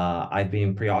 I've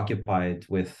been preoccupied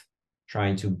with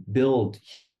trying to build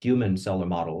human cellular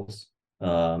models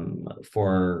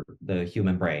for the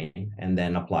human brain and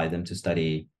then apply them to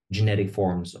study genetic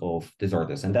forms of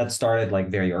disorders. And that started like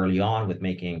very early on with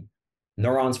making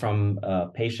neurons from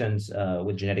patients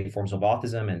with genetic forms of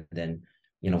autism. And then,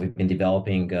 we've been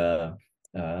developing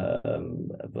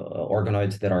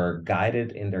organoids that are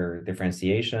guided in their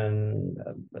differentiation.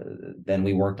 Then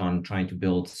we worked on trying to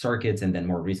build circuits, and then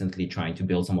more recently trying to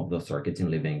build some of those circuits in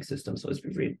living systems. So it's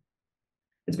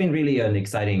been really an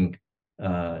exciting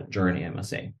journey, I must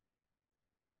say.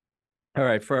 All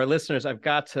right, for our listeners, I've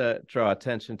got to draw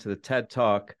attention to the TED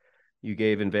Talk you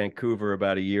gave in Vancouver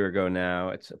about a year ago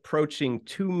now. It's approaching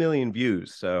 2 million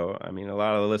views. So, I mean, a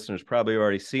lot of the listeners probably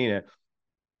already seen it.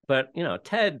 But,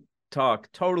 TED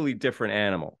Talk, totally different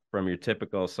animal from your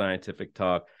typical scientific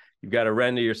talk. You've got to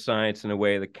render your science in a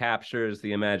way that captures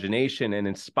the imagination and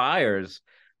inspires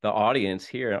the audience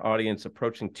here, an audience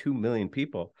approaching 2 million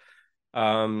people.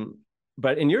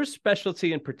 But in your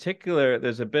specialty in particular,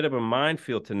 there's a bit of a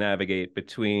minefield to navigate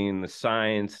between the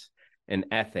science and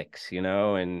ethics,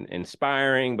 and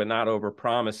inspiring, but not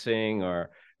over-promising or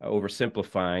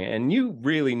oversimplifying. And you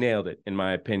really nailed it, in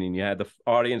my opinion. You had the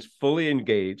audience fully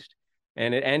engaged,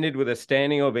 and it ended with a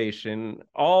standing ovation,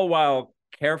 all while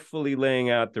carefully laying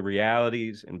out the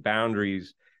realities and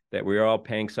boundaries that we're all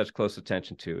paying such close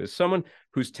attention to. As someone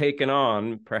who's taken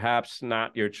on, perhaps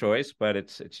not your choice, but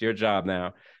it's your job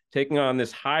now, taking on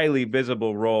this highly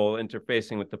visible role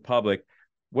interfacing with the public,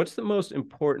 what's the most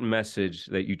important message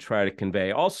that you try to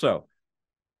convey? Also,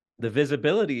 the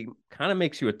visibility kind of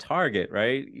makes you a target,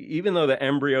 right? Even though the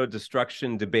embryo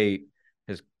destruction debate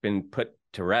has been put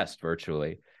to rest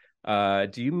virtually,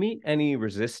 do you meet any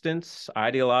resistance,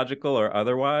 ideological or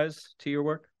otherwise, to your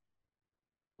work?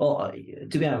 Well,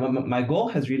 to be honest, my goal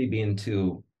has really been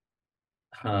to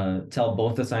tell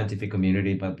both the scientific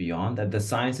community, but beyond, that the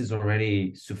science is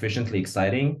already sufficiently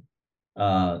exciting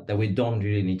that we don't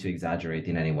really need to exaggerate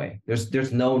in any way.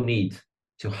 There's no need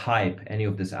to hype any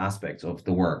of these aspects of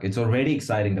the work. It's already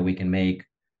exciting that we can make,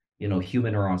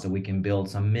 human neurons, that we can build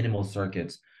some minimal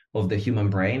circuits of the human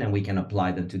brain and we can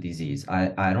apply them to disease.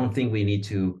 I don't think we need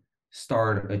to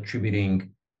start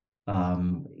attributing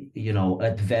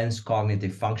advanced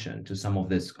cognitive function to some of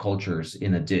these cultures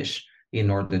in a dish in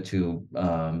order to,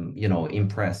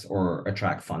 impress or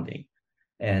attract funding.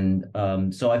 And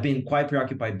so I've been quite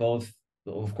preoccupied both,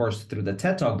 of course, through the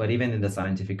TED Talk, but even in the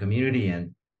scientific community.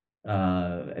 And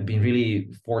I've been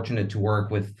really fortunate to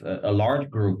work with a large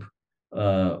group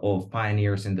of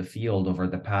pioneers in the field over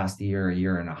the past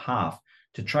year and a half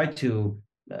to try to,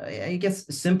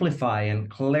 simplify and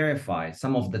clarify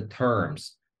some of the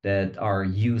terms that are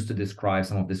used to describe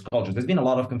some of these cultures. There's been a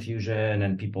lot of confusion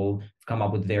and people come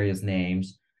up with various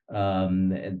names,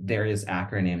 various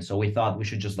acronyms. So we thought we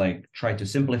should just try to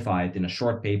simplify it in a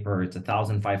short paper. It's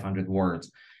 1,500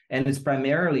 words. And it's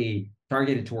primarily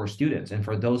targeted towards students and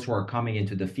for those who are coming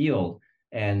into the field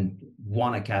and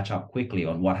want to catch up quickly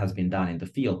on what has been done in the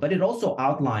field. But it also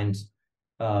outlines,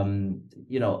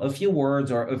 a few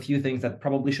words or a few things that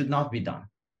probably should not be done.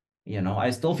 I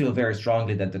still feel very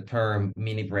strongly that the term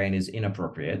mini brain is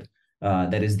inappropriate,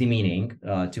 that is demeaning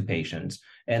to patients,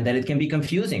 and that it can be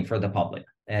confusing for the public.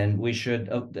 And we should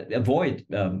avoid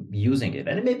using it.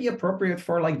 And it may be appropriate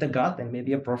for the gut and may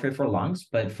be appropriate for lungs,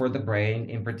 but for the brain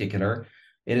in particular,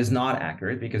 it is not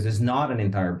accurate because it's not an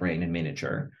entire brain in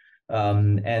miniature.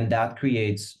 And that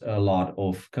creates a lot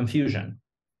of confusion.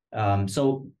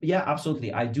 So yeah,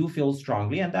 absolutely. I do feel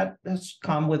strongly, and that has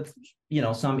come with,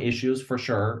 some issues for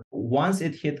sure. Once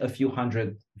it hit a few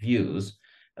hundred views,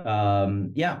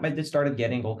 yeah, I just started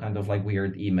getting all kinds of like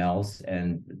weird emails,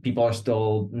 and people are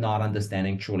still not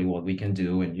understanding truly what we can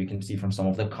do. And you can see from some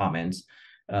of the comments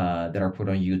that are put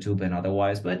on YouTube and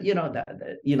otherwise. But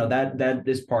that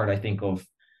is part, I think, of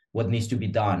what needs to be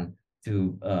done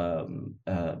to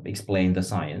explain the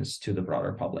science to the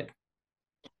broader public.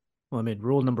 Well, I mean,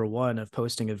 rule number one of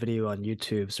posting a video on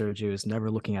YouTube, Sergiu, is never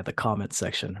looking at the comment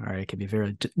section. All right, it can be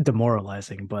very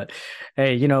demoralizing, but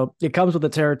hey, it comes with the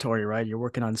territory, right? You're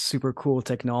working on super cool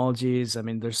technologies. I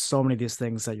mean, there's so many of these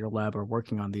things that your lab are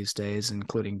working on these days,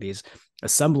 including these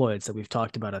assembloids that we've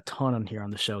talked about a ton on here on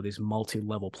the show, these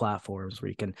multi-level platforms where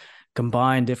you can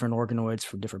combine different organoids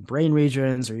from different brain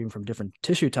regions or even from different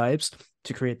tissue types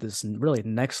to create this really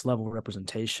next level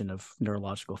representation of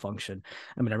neurological function.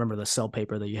 I mean, I remember the Cell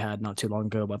paper that you had not too long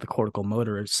ago about the cortical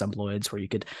motor assembloids, where you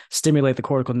could stimulate the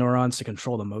cortical neurons to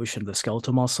control the motion of the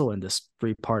skeletal muscle in this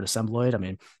 3-part assembloid. I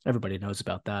mean, everybody knows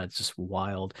about that. It's just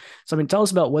wild. So, I mean, tell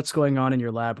us about what's going on in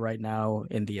your lab right now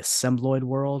in the assembloid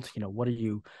world. What are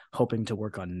you hoping to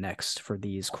work on next for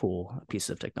these cool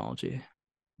pieces of technology?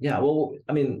 Yeah, well,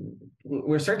 I mean,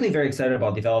 we're certainly very excited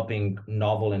about developing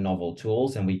novel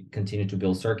tools, and we continue to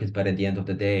build circuits. But at the end of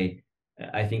the day,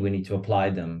 I think we need to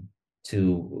apply them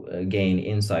to gain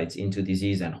insights into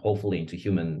disease and hopefully into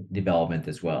human development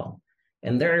as well.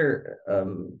 And there,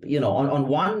 on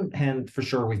one hand, for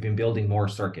sure, we've been building more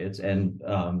circuits, and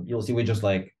you'll see we just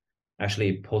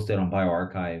actually posted on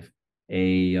bioRxiv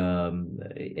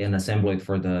an assembloid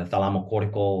for the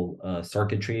thalamocortical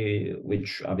circuitry,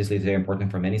 which obviously is very important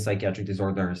for many psychiatric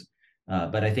disorders.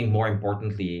 But I think more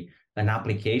importantly, an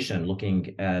application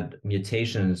looking at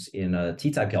mutations in a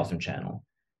T-type calcium channel,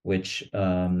 which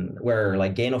where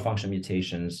gain of function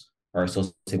mutations are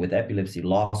associated with epilepsy,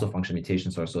 loss of function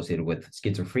mutations are associated with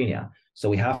schizophrenia. So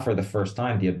we have for the first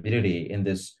time the ability in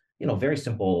this very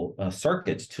simple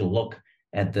circuit to look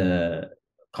at the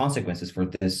consequences for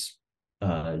this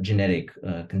genetic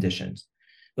conditions.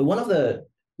 But one of the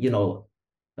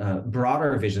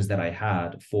broader visions that I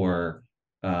had for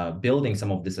building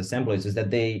some of these assembloids is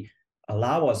that they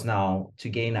allow us now to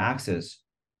gain access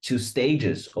to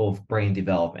stages of brain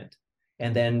development.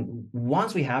 And then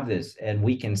once we have this and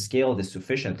we can scale this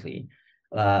sufficiently,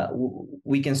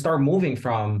 we can start moving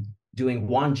from doing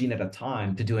one gene at a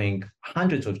time to doing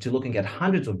looking at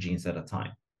hundreds of genes at a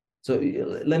time. So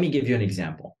let me give you an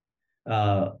example.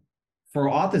 For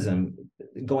autism,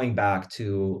 going back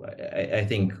to, I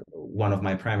think, one of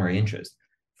my primary interests,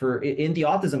 in the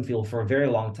autism field, for a very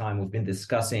long time, we've been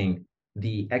discussing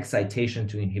the excitation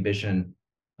to inhibition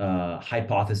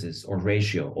hypothesis or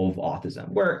ratio of autism,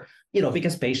 where,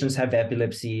 because patients have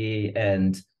epilepsy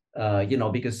and,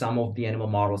 because some of the animal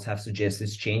models have suggested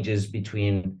changes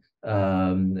between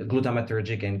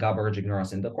glutamatergic and GABAergic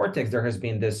neurons in the cortex, there has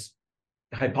been this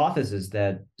hypothesis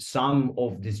that some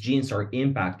of these genes are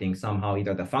impacting somehow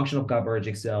either the function of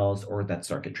GABAergic cells or that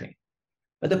circuitry.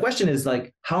 But the question is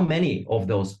how many of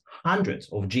those hundreds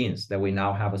of genes that we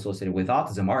now have associated with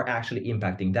autism are actually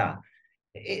impacting that?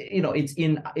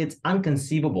 It's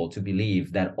inconceivable to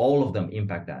believe that all of them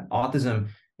impact that. Autism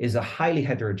is a highly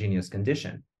heterogeneous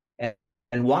condition.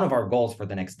 And one of our goals for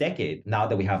the next decade, now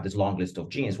that we have this long list of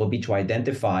genes, will be to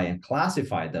identify and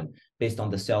classify them based on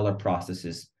the cellular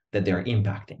processes that they're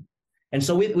impacting. And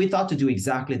so we thought to do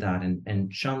exactly that.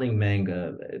 And Shanling Meng,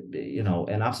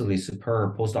 an absolutely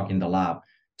superb postdoc in the lab,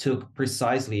 took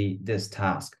precisely this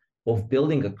task of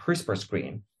building a CRISPR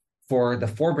screen for the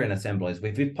forebrain assembloids,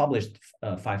 which we've published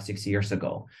 5-6 years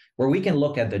ago, where we can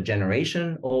look at the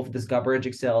generation of these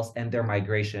GABAergic cells and their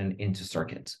migration into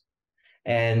circuits.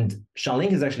 And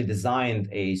Shanling has actually designed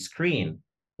a screen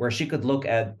where she could look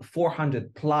at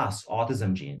 400 plus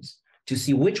autism genes to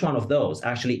see which one of those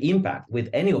actually impact with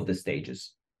any of the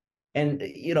stages. And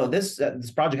this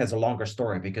project has a longer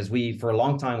story because for a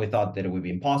long time we thought that it would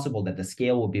be impossible, that the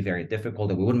scale would be very difficult,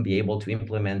 that we wouldn't be able to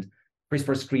implement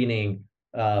CRISPR screening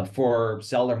for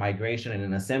cellular migration in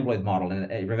an assembloid model.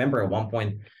 And I remember at one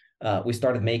point we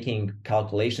started making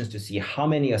calculations to see how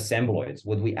many assembloids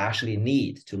would we actually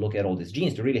need to look at all these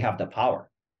genes to really have the power.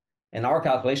 And our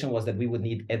calculation was that we would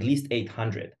need at least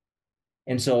 800.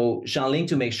 And so Shanling,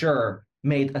 to make sure,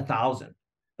 made 1,000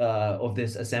 of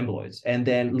these assembloids, and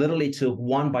then literally took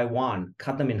one by one,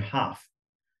 cut them in half,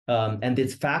 and did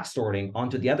FACS sorting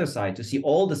onto the other side to see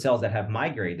all the cells that have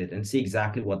migrated and see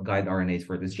exactly what guide RNAs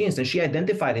for these genes. And she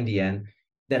identified in the end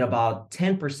that about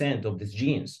 10% of these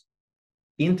genes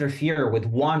interfere with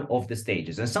one of the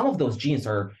stages. And some of those genes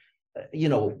are,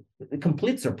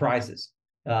 complete surprises.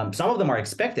 Some of them are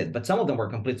expected, but some of them were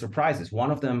complete surprises.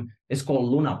 One of them is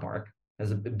called LunaPark,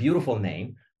 has a beautiful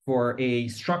name, for a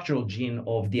structural gene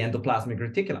of the endoplasmic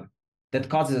reticulum. that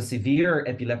causes a severe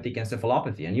epileptic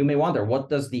encephalopathy. And you may wonder, what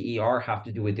does the ER have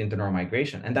to do with interneural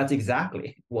migration? And that's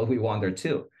exactly what we wonder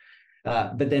too.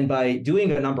 But then by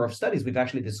doing a number of studies, we've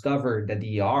actually discovered that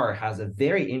the ER has a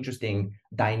very interesting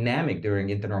dynamic during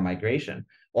interneural migration.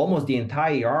 Almost the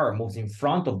entire ER moves in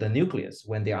front of the nucleus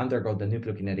when they undergo the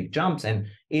nucleokinetic jumps.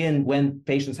 And when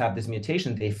patients have this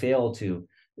mutation, they fail to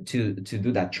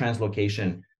do that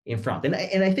translocation in front. And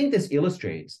I think this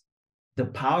illustrates the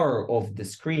power of the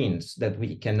screens that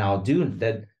we can now do,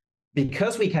 that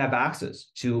because we have access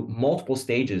to multiple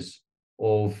stages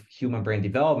of human brain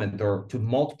development, or to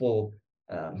multiple,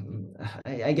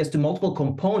 to multiple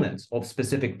components of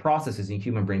specific processes in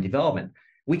human brain development,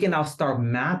 we can now start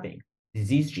mapping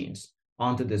disease genes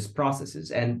onto these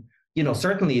processes. And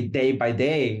certainly day by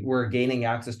day, we're gaining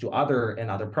access to other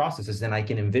processes, and I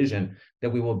can envision that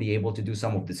we will be able to do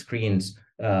some of the screens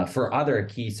for other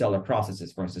key cellular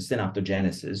processes, for instance,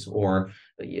 synaptogenesis, or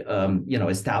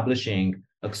establishing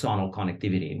axonal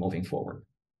connectivity moving forward.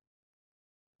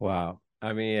 Wow.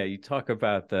 I mean, yeah, you talk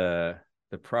about the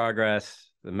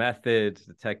progress, the methods,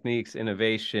 the techniques,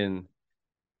 innovation.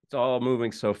 It's all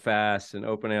moving so fast and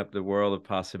opening up the world of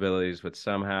possibilities, but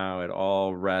somehow it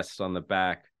all rests on the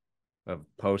back of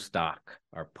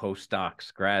our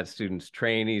postdocs, grad students,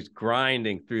 trainees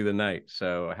grinding through the night.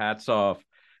 So hats off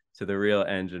to the real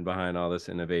engine behind all this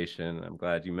innovation. I'm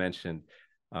glad you mentioned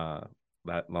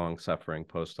that long-suffering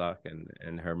postdoc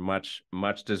and her much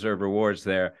deserved rewards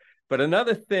there. But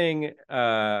another thing,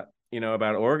 about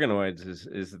organoids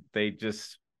is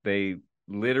they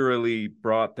literally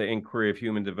brought the inquiry of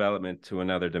human development to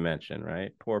another dimension,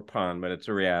 right? Poor pun, but it's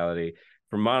a reality.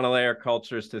 From monolayer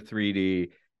cultures to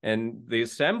 3D, and the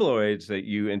assembloids that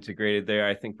you integrated there,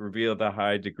 I think, revealed a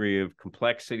high degree of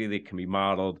complexity that can be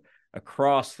modeled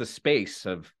across the space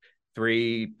of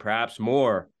 3, perhaps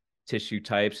more tissue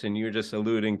types. And you're just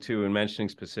alluding to and mentioning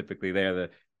specifically there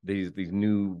these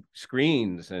new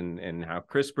screens and how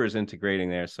CRISPR is integrating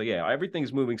there. So yeah,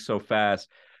 everything's moving so fast.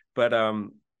 But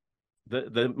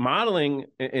the modeling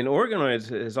in organoids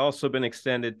has also been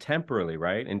extended temporally,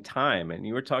 right, in time. And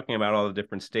you were talking about all the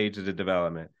different stages of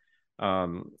development.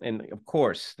 And of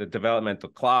course, the developmental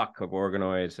clock of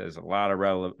organoids has a lot of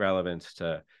relevance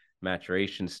to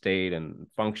maturation state and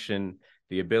function,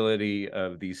 the ability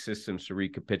of these systems to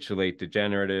recapitulate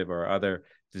degenerative or other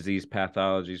disease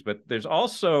pathologies. But there's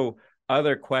also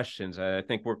other questions I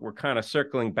think we're kind of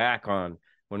circling back on.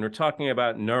 When we're talking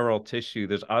about neural tissue,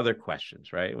 there's other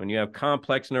questions, right? When you have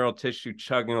complex neural tissue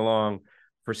chugging along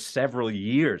for several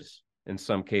years, in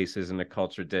some cases in a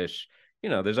culture dish,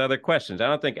 there's other questions. I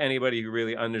don't think anybody who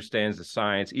really understands the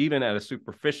science, even at a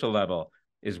superficial level,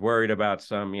 is worried about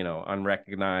some,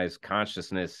 unrecognized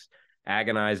consciousness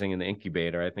agonizing in the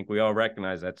incubator. I think we all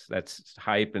recognize that's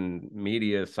hype and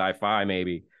media, sci-fi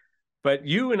maybe. But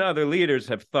you and other leaders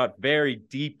have thought very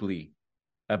deeply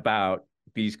about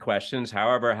these questions,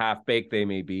 however half-baked they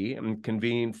may be, and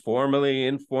convened formally,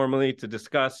 informally to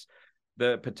discuss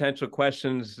the potential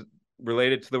questions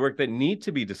related to the work that need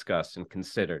to be discussed and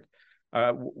considered.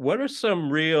 What are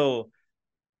some real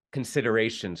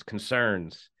considerations,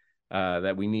 concerns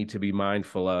that we need to be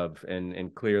mindful of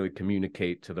and clearly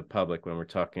communicate to the public when we're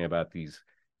talking about these,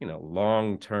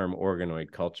 long-term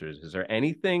organoid cultures? Is there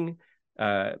anything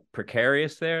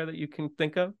precarious there that you can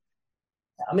think of?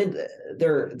 I mean,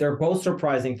 they're both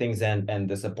surprising things and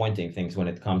disappointing things when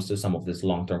it comes to some of these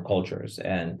long-term cultures.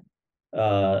 And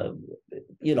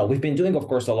we've been doing, of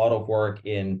course, a lot of work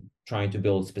in trying to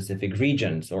build specific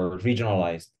regions or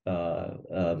regionalized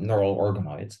neural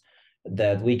organoids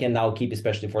that we can now keep,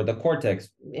 especially for the cortex,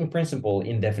 in principle,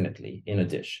 indefinitely in a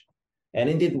dish. And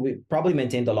indeed, we probably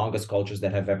maintain the longest cultures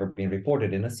that have ever been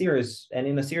reported in a series. And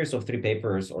in a series of 3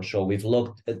 papers or so, we've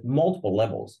looked at multiple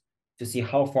levels to see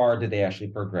how far do they actually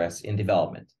progress in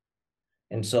development.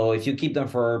 And so if you keep them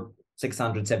for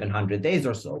 600, 700 days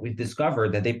or so, we've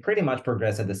discovered that they pretty much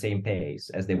progress at the same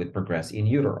pace as they would progress in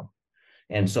utero.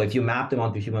 And so if you map them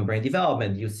onto human brain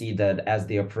development, you see that as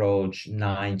they approach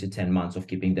 9 to 10 months of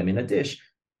keeping them in a dish,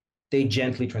 they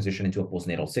gently transition into a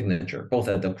postnatal signature, both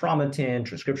at the chromatin,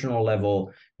 transcriptional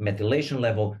level, methylation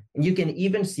level, and you can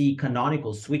even see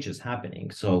canonical switches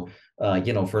happening. So,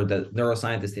 for the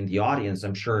neuroscientists in the audience,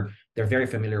 I'm sure they're very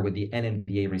familiar with the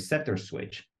NMDA receptor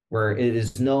switch, where it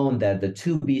is known that the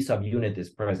 2B subunit is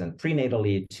present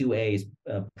prenatally, 2A is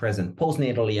present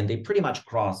postnatally, and they pretty much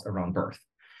cross around birth.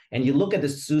 And you look at the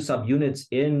 2 subunits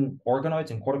in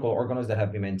organoids, in cortical organoids that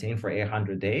have been maintained for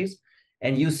 800 days,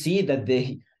 and you see that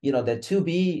that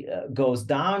 2B goes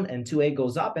down and 2A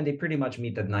goes up, and they pretty much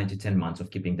meet at 9 to 10 months of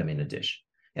keeping them in a dish.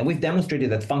 And we've demonstrated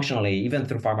that functionally, even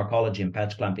through pharmacology and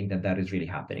patch clamping, that is really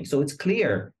happening. So it's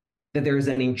clear that there is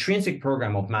an intrinsic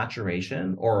program of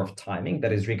maturation or of timing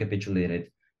that is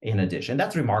recapitulated in a dish. And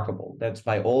that's remarkable. That's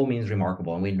by all means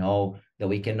remarkable. And we know that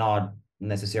we cannot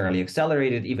necessarily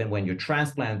accelerate it. Even when you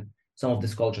transplant some of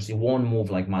these cultures, it won't move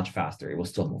like much faster. It will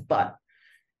still move. But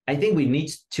I think we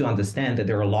need to understand that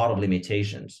there are a lot of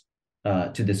limitations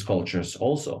to these cultures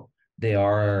also. They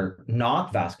are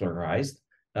not vascularized.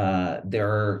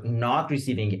 They're not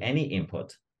receiving any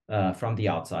input from the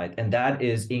outside. And that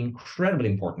is incredibly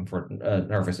important for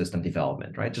nervous system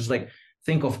development, right? Just like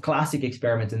think of classic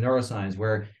experiments in neuroscience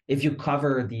where if you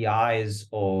cover the eyes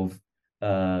of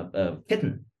a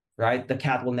kitten, right, the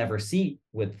cat will never see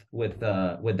with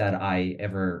that eye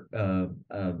ever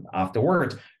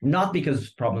afterwards, not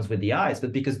because problems with the eyes,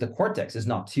 but because the cortex is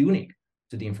not tuning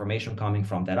to the information coming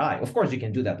from that eye. Of course, you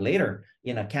can do that later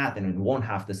in a cat and it won't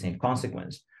have the same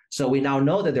consequence. So we now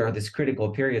know that there are these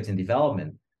critical periods in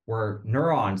development where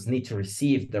neurons need to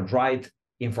receive the right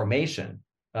information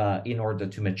in order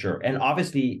to mature. And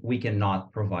obviously, we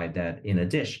cannot provide that in a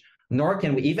dish, nor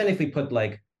can we, even if we put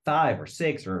like 5 or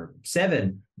 6 or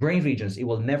 7 brain regions, it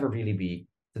will never really be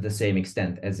to the same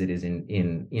extent as it is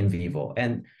in vivo.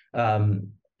 And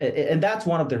that's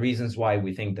one of the reasons why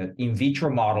we think that in vitro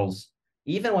models,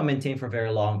 even when maintained for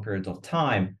very long periods of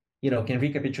time, can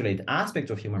recapitulate aspects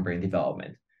of human brain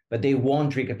development, but they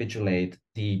won't recapitulate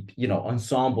the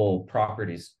ensemble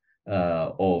properties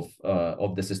of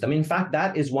the system. In fact,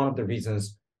 that is one of the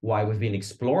reasons why we've been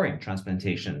exploring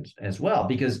transplantations as well,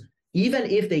 because even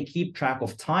if they keep track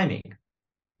of timing,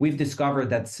 we've discovered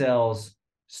that cells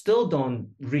still don't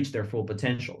reach their full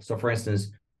potential. So for instance,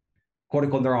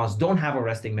 cortical neurons don't have a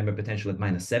resting memory potential at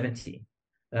 -70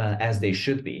 as they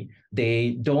should be.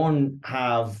 They don't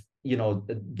have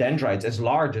dendrites as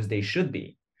large as they should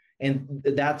be. And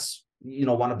that's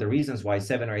one of the reasons why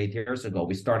 7 or 8 years ago,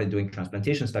 we started doing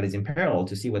transplantation studies in parallel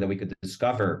to see whether we could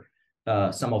discover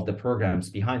some of the programs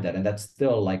behind that. And that's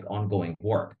still like ongoing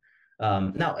work.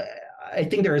 Now, I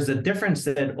think there is a different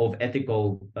set of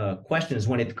ethical questions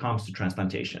when it comes to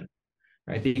transplantation,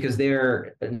 right? Because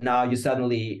there now you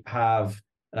suddenly have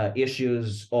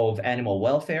issues of animal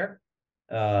welfare.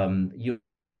 You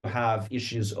have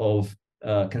issues of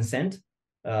consent.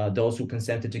 Those who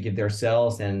consented to give their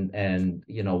cells and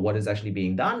what is actually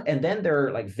being done. And then there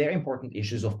are like very important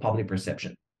issues of public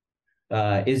perception.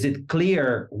 Is it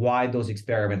clear why those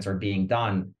experiments are being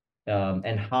done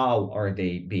and how are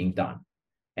they being done?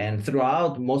 And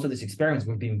throughout most of these experiments,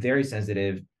 we've been very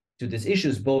sensitive to these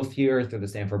issues, both here through the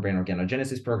Stanford Brain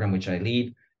Organogenesis Program, which I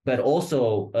lead, but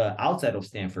also outside of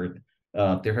Stanford.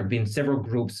 There have been several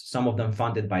groups, some of them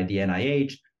funded by the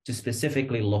NIH, to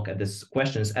specifically look at these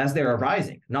questions as they're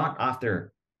arising, not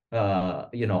after,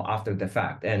 after the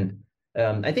fact. And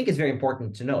I think it's very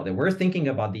important to know that we're thinking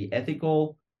about the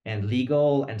ethical and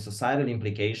legal and societal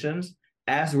implications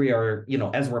as we are,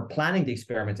 as we're planning the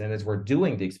experiments and as we're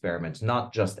doing the experiments,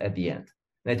 not just at the end.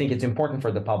 And I think it's important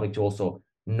for the public to also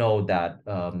know that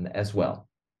as well.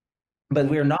 But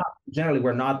we're not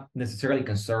necessarily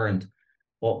concerned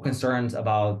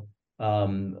about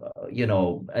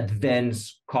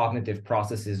advanced cognitive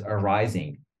processes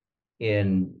arising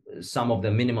in some of the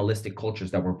minimalistic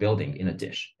cultures that we're building in a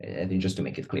dish. I think just to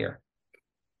make it clear.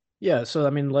 Yeah. So,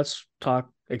 let's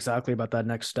talk exactly about that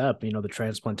next step, the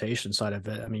transplantation side of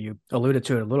it. You alluded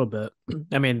to it a little bit.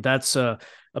 That's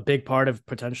a big part of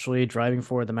potentially driving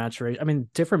forward the maturation.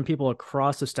 Different people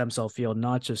across the stem cell field,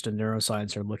 not just in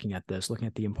neuroscience, are looking at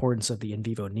the importance of the in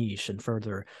vivo niche and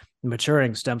further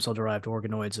maturing stem cell derived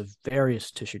organoids of various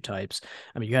tissue types.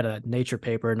 You had a Nature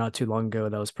paper not too long ago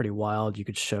that was pretty wild. You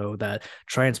could show that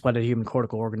transplanted human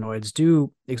cortical organoids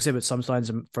do exhibit some signs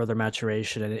of further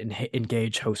maturation and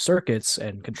engage host circuits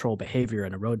and control behavior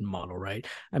in a rodent model, right?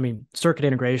 Circuit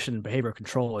integration and behavior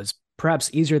control is perhaps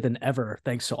easier than ever,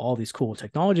 thanks to all these cool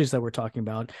technologies that we're talking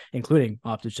about, including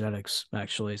optogenetics,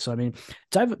 actually. So,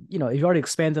 you've already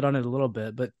expanded on it a little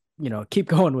bit, but, keep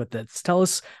going with it. Tell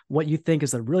us what you think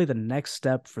is really the next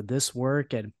step for this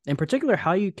work, and in particular,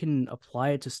 how you can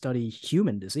apply it to study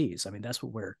human disease. That's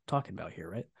what we're talking about here,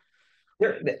 right?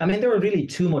 There were really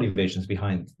 2 motivations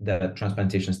behind the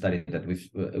transplantation study that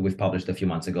we've published a few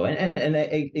months ago. And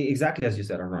exactly as you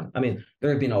said, Arun, there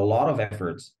have been a lot of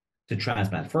efforts to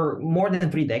transplant for more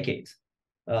than 3 decades,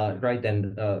 right?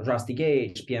 And Rusty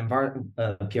Gage, Pierre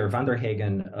van der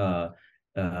Hagen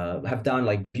have done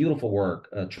like beautiful work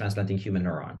transplanting human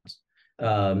neurons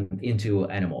into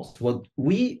animals. What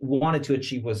we wanted to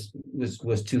achieve was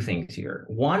 2 things here.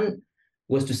 One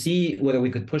was to see whether we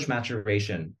could push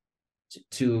maturation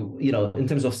to in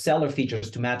terms of cellular features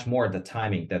to match more the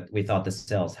timing that we thought the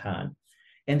cells had.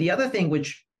 And the other thing,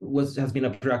 which has been a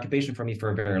preoccupation for me for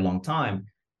a very long time,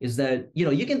 is that,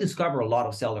 you can discover a lot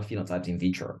of cellular phenotypes in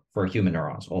vitro for human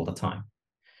neurons all the time,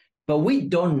 but we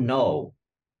don't know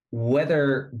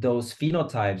whether those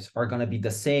phenotypes are going to be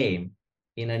the same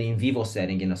in an in vivo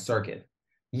setting in a circuit.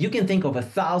 You can think of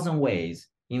 1,000 ways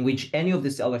in which any of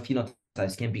the cellular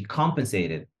phenotypes can be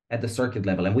compensated at the circuit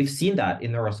level. And we've seen that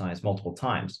in neuroscience multiple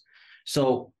times.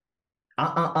 So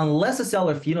unless a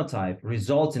cellular phenotype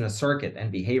results in a circuit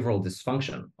and behavioral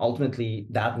dysfunction, ultimately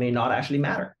that may not actually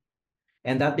matter.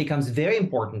 And that becomes very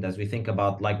important as we think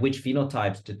about like which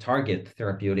phenotypes to target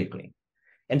therapeutically.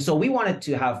 And so we wanted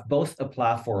to have both a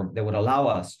platform that would allow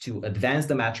us to advance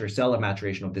the cellular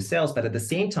maturation of the cells, but at the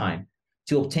same time,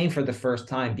 to obtain for the first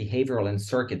time behavioral and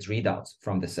circuits readouts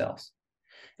from the cells.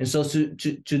 And so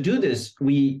to do this,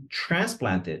 we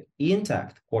transplanted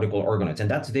intact cortical organoids, and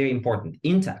that's very important,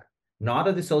 intact, not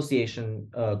a dissociation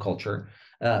culture,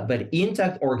 but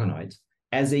intact organoids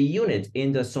as a unit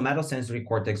in the somatosensory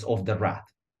cortex of the rat.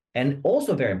 And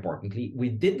also very importantly, we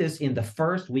did this in the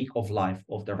first week of life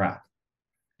of the rat,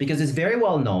 because it's very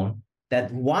well known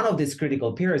that one of these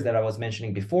critical periods that I was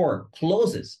mentioning before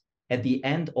closes at the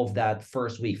end of that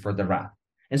first week for the rat.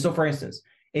 And so, for instance,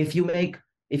 if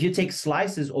you take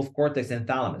slices of cortex and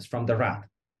thalamus from the rat,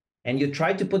 and you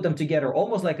try to put them together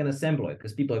almost like an assembloid,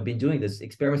 because people have been doing this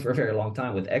experiment for a very long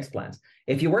time with explants.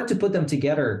 If you were to put them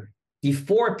together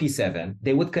before P7,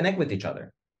 they would connect with each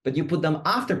other. But you put them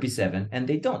after P7 and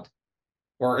they don't,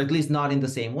 or at least not in the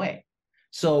same way.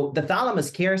 So the thalamus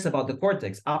cares about the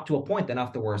cortex up to a point, and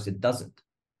afterwards it doesn't.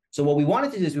 So what we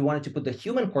wanted to do is we wanted to put the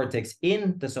human cortex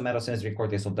in the somatosensory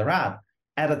cortex of the rat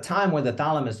at a time when the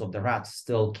thalamus of the rat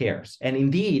still cares. And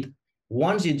indeed,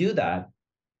 once you do that,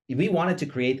 we wanted to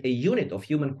create a unit of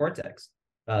human cortex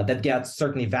that gets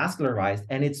certainly vascularized,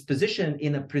 and it's positioned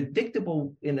in a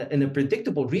predictable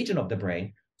region of the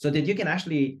brain, so that you can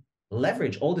actually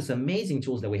leverage all these amazing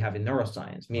tools that we have in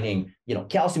neuroscience, meaning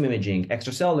calcium imaging,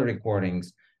 extracellular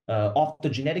recordings,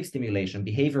 optogenetic stimulation,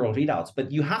 behavioral readouts.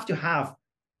 But you have to have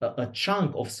a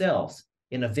chunk of cells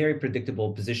in a very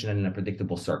predictable position and in a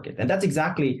predictable circuit. And that's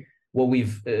exactly what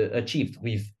we've achieved.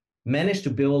 We've managed to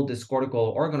build this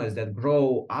cortical organoids that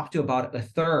grow up to about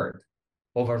 1/3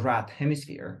 of a rat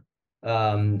hemisphere.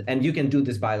 And you can do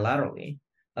this bilaterally.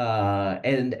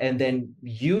 And then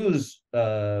use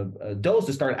those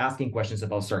to start asking questions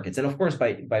about circuits. And of course,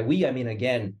 by we, I mean,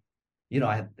 again,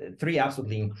 I had 3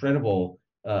 absolutely incredible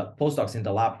postdocs in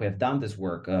the lab who have done this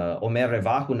work. Omer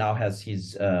Reva, who now has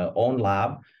his own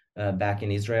lab back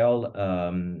in Israel,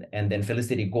 and then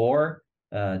Felicity Gore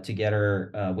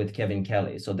together with Kevin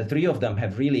Kelly. So the 3 of them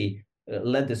have really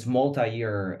led this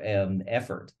multi-year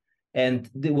effort. And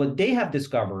what they have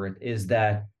discovered is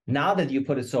that now that you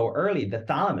put it so early, the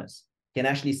thalamus can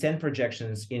actually send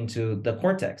projections into the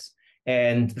cortex.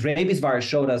 And rabies virus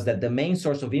showed us that the main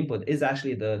source of input is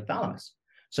actually the thalamus.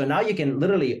 So now you can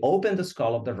literally open the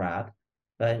skull of the rat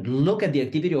and look at the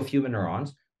activity of human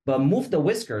neurons, but move the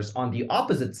whiskers on the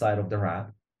opposite side of the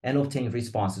rat and obtain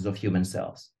responses of human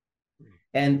cells.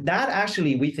 And that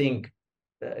actually, we think,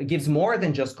 gives more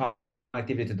than just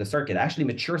connectivity to the circuit, actually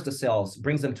matures the cells,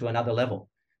 brings them to another level.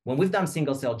 When we've done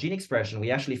single cell gene expression, we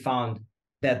actually found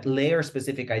that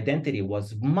layer-specific identity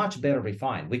was much better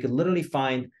refined. We could literally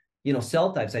find,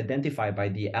 cell types identified by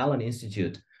the Allen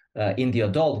Institute in the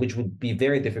adult, which would be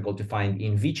very difficult to find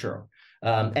in vitro.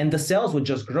 And the cells would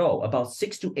just grow about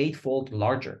 6 to 8-fold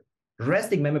larger.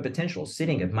 Resting memory potential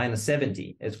sitting at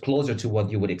 -70 is closer to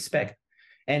what you would expect.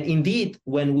 And indeed,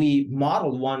 when we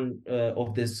modeled one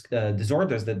of these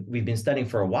disorders that we've been studying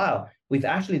for a while, we've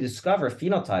actually discovered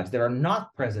phenotypes that are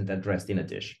not present at rest in a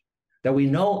dish, that we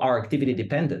know are activity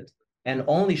dependent and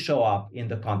only show up in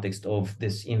the context of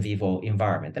this in vivo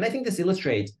environment. And I think this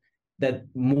illustrates that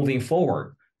moving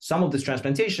forward, some of this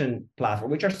transplantation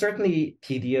platform, which are certainly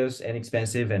tedious and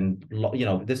expensive, and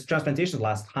this transplantation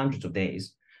lasts hundreds of days,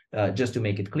 just to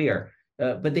make it clear,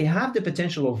 but they have the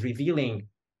potential of revealing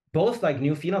both like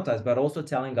new phenotypes, but also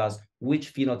telling us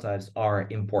which phenotypes are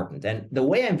important. And the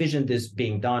way I envision this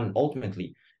being done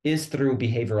ultimately is through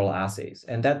behavioral assays.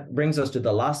 And that brings us to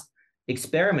the last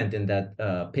experiment in that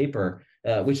paper,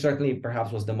 which certainly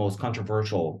perhaps was the most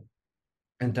controversial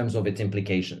in terms of its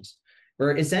implications,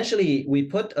 where essentially we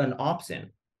put an opsin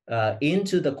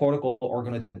into the cortical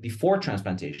organoid before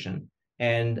transplantation.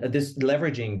 And this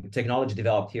leveraging technology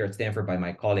developed here at Stanford by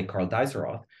my colleague, Carl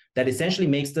Diceroth, that essentially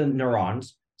makes the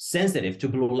neurons sensitive to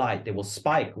blue light. They will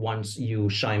spike once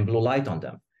you shine blue light on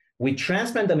them. We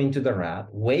transplant them into the rat,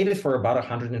 waited for about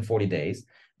 140 days,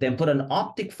 then put an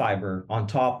optic fiber on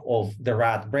top of the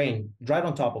rat brain, right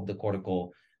on top of the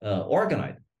cortical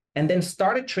organoid, and then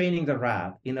started training the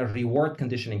rat in a reward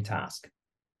conditioning task.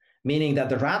 meaning that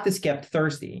the rat is kept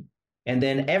thirsty. And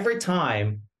then every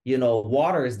time,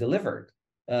 water is delivered,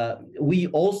 we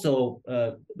also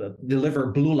deliver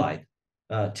blue light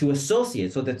to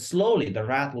associate, so that slowly the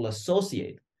rat will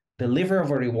associate the liver of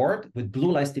a reward with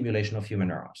blue light stimulation of human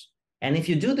neurons. And if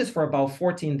you do this for about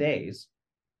 14 days,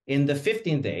 in the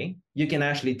 15th day, you can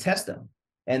actually test them.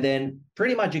 And then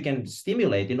pretty much you can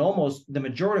stimulate in almost the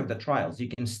majority of the trials. You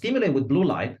can stimulate with blue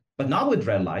light, but not with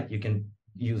red light. You can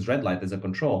use red light as a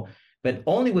control, but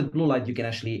only with blue light, you can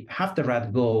actually have the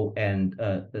rat go and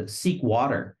seek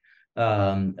water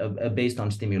based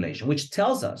on stimulation, which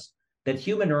tells us that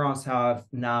human neurons have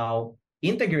now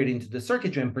integrated into the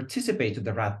circuitry and participate to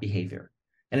the rat behavior.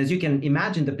 And as you can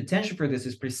imagine, the potential for this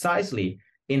is precisely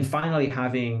in finally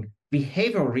having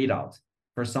behavioral readouts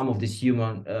for some of these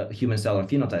human cellular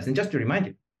phenotypes. And just to remind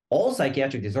you, all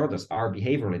psychiatric disorders are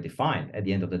behaviorally defined at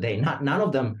the end of the day. None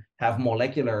of them have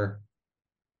molecular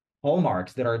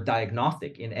hallmarks that are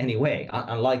diagnostic in any way,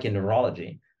 unlike in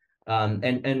neurology.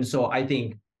 And so I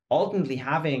think ultimately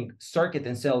having circuit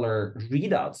and cellular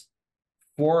readouts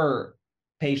for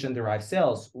patient-derived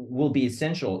cells will be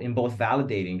essential in both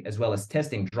validating as well as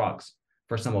testing drugs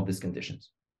for some of these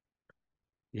conditions.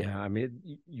 Yeah, I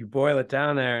mean, you boil it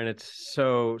down there and it's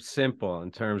so simple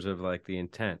in terms of like the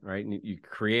intent, right? You're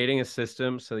creating a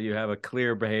system so that you have a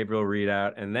clear behavioral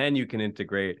readout, and then you can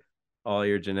integrate all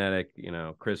your genetic,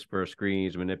 CRISPR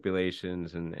screens,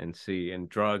 manipulations, and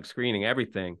drug screening,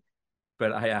 everything.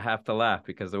 But I have to laugh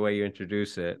because the way you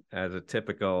introduce it as a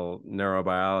typical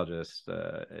neurobiologist,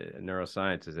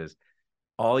 neuroscientist, is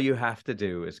all you have to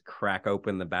do is crack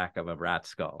open the back of a rat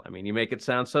skull. I mean, you make it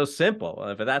sound so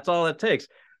simple, but that's all it takes.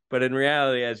 But in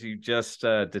reality, as you just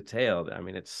detailed, I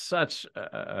mean, it's such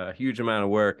a huge amount of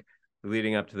work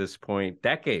leading up to this point,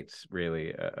 decades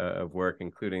really of work,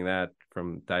 including that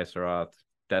from Dice-Roth,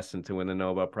 destined to win the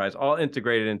Nobel Prize, all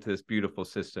integrated into this beautiful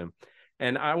system.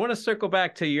 And I want to circle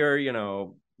back to your,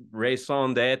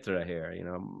 raison d'etre here.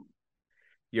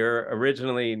 You're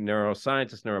originally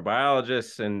neuroscientist,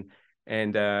 neurobiologist,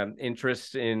 and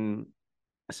interest in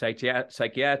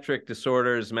psychiatric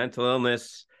disorders, mental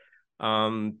illness.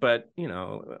 But,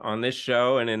 on this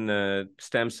show and in the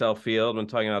stem cell field, when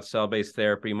talking about cell-based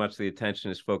therapy, much of the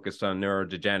attention is focused on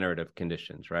neurodegenerative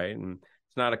conditions, right? And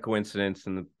it's not a coincidence.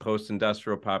 In the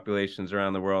post-industrial populations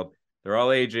around the world, they're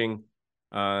all aging.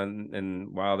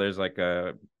 And while there's like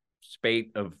a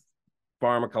spate of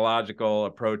pharmacological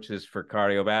approaches for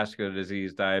cardiovascular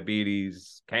disease,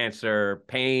 diabetes, cancer,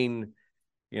 pain,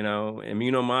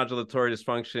 immunomodulatory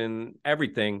dysfunction,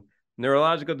 everything,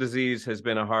 neurological disease has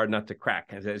been a hard nut to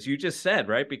crack, as you just said,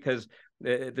 right? Because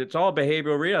it's all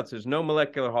behavioral readouts. There's no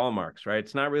molecular hallmarks, right?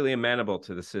 It's not really amenable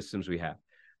to the systems we have.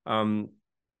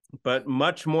 But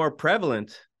much more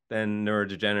prevalent than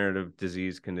neurodegenerative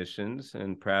disease conditions,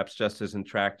 and perhaps just as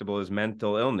intractable as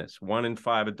mental illness. 1 in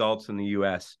 5 adults in the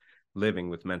US living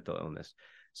with mental illness.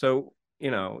 So,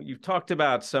 you've talked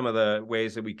about some of the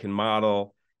ways that we can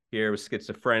model here with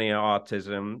schizophrenia,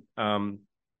 autism,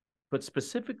 but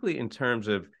specifically in terms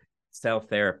of cell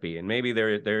therapy, and maybe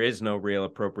there is no real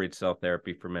appropriate cell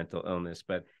therapy for mental illness,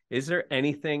 but is there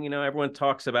anything, everyone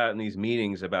talks about in these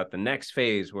meetings about the next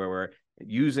phase where we're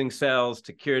using cells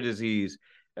to cure disease.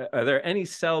 Are there any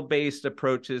cell-based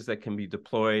approaches that can be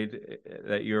deployed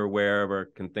that you're aware of or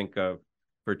can think of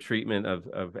for treatment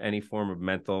of any form of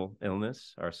mental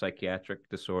illness or psychiatric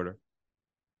disorder?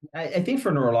 I think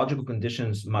for neurological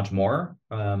conditions, much more.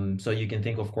 So you can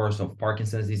think, of course, of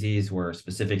Parkinson's disease, where a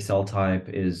specific cell type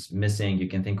is missing. You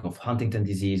can think of Huntington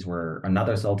disease, where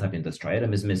another cell type in the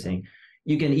striatum is missing.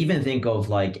 You can even think of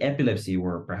like epilepsy,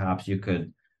 where perhaps you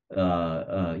could,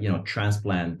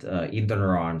 transplant ether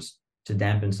neurons to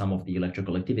dampen some of the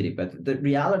electrical activity. But the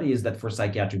reality is that for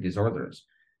psychiatric disorders,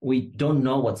 we don't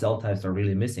know what cell types are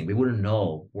really missing. We wouldn't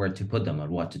know where to put them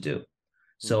and what to do.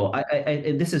 So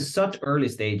this is such early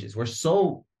stages. We're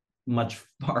so much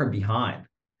far behind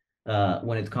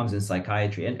when it comes in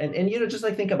psychiatry. And just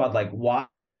like think about like why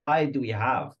do we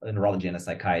have a neurology and a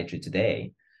psychiatry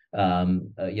today?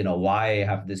 Why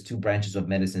have these two branches of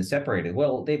medicine separated?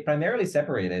 Well, they primarily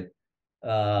separated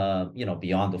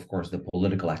beyond, of course, the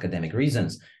political academic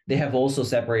reasons. They have also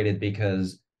separated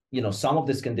because, some of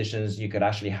these conditions, you could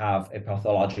actually have a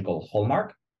pathological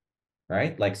hallmark,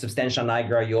 right? Like substantia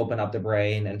nigra, you open up the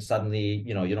brain and suddenly,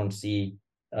 you don't see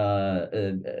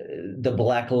the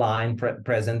black line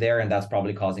present there, and that's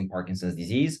probably causing Parkinson's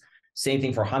disease. Same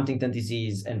thing for Huntington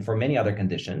disease and for many other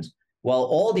conditions. While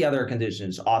all the other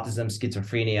conditions, autism,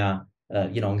 schizophrenia,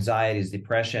 anxieties,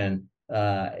 depression,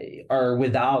 are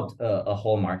without a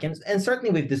hallmark. And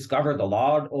certainly we've discovered a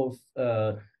lot of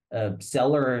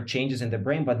cellular changes in the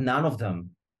brain, but none of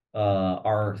them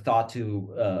are thought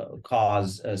to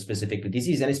cause specific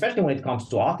disease. And especially when it comes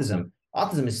to autism,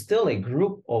 autism is still a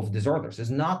group of disorders. It's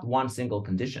not one single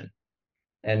condition.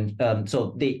 And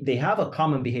so they have a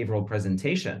common behavioral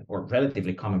presentation, or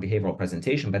relatively common behavioral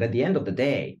presentation, but at the end of the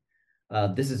day,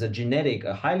 this is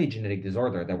a highly genetic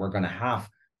disorder that we're going to have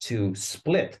to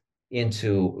split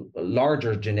into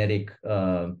larger genetic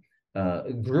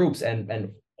groups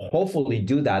and hopefully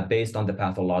do that based on the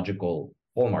pathological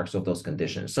hallmarks of those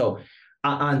conditions. So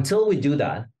until we do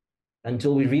that,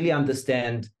 until we really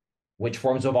understand which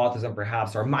forms of autism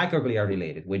perhaps are microglia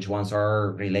related, which ones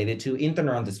are related to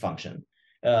interneuron dysfunction,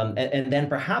 and then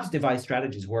perhaps devise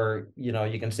strategies where,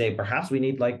 you can say, perhaps we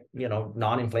need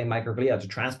non-inflamed microglia to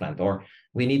transplant, or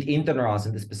we need interneurons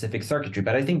in the specific circuitry.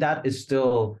 But I think that is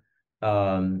still,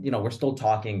 we're still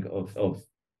talking of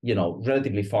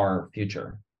relatively far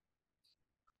future.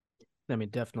 I mean,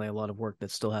 definitely a lot of work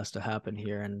that still has to happen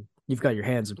here. And you've got your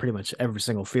hands in pretty much every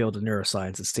single field of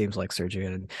neuroscience, it seems like, Sergiu.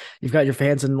 And you've got your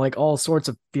hands in like all sorts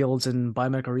of fields in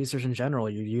biomedical research in general.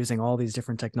 You're using all these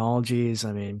different technologies.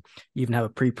 I mean, you even have a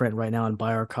preprint right now in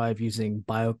bioRxiv using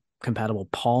biocompatible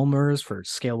polymers for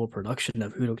scalable production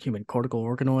of human cortical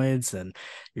organoids. And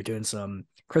you're doing some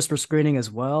CRISPR screening as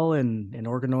well in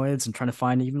organoids, and trying to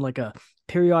find even like a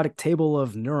periodic table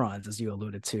of neurons, as you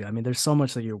alluded to. I mean, there's so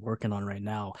much that you're working on right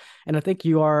now. And I think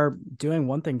you are doing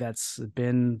one thing that's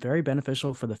been very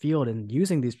beneficial for the field, and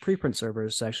using these preprint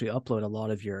servers to actually upload a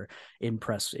lot of your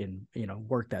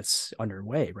work that's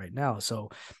underway right now. So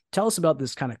tell us about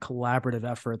this kind of collaborative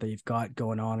effort that you've got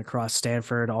going on across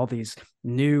Stanford, all these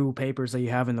new papers that you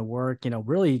have in the work,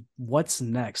 really what's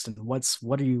next, and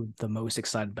what are you the most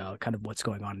excited about, kind of what's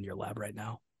going on in your lab right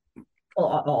now? Well,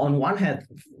 on one hand,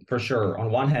 for sure. On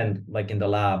one hand, like in the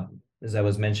lab, as I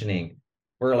was mentioning,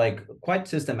 we're like quite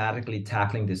systematically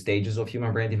tackling the stages of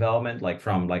human brain development, like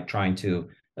from like trying to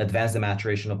advance the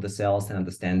maturation of the cells and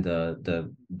understand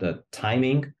the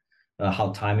timing,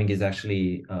 how timing is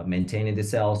actually maintained in the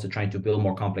cells, to trying to build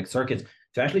more complex circuits,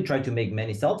 to actually try to make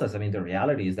many cell types. I mean, the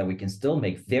reality is that we can still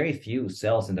make very few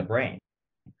cells in the brain,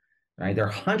 right? There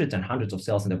are hundreds and hundreds of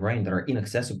cells in the brain that are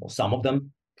inaccessible. Some of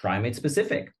them primate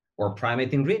specific or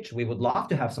primate enriched. We would love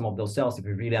to have some of those cells if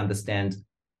we really understand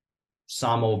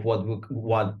some of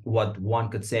what one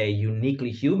could say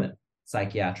uniquely human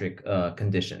psychiatric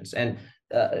conditions. And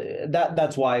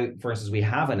that's why, for instance, we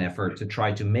have an effort to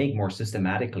try to make more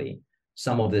systematically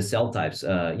some of the cell types.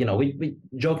 We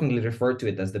jokingly refer to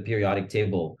it as the periodic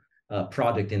table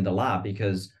project in the lab,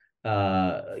 because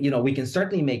we can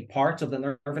certainly make parts of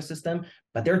the nervous system,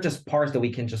 but they're just parts that we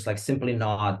can just like simply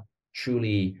not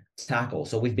truly tackle.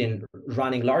 So we've been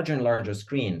running larger and larger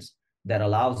screens that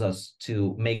allows us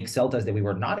to make cell types that we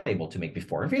were not able to make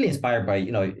before. Really inspired by,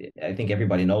 I think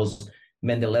everybody knows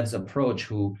Mendelev's approach,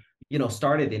 who,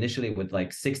 started initially with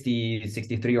like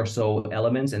 63 or so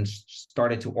elements and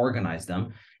started to organize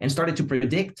them and started to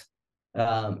predict,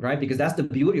 right? Because that's the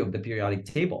beauty of the periodic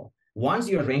table. Once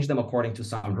you arrange them according to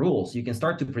some rules, you can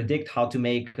start to predict how to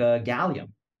make gallium,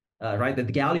 right? That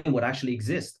the gallium would actually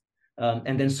exist.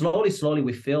 And then slowly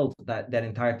we filled that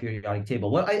entire periodic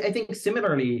table. Well, I think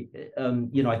similarly,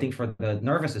 I think for the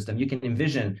nervous system, you can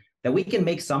envision that we can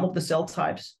make some of the cell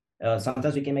types.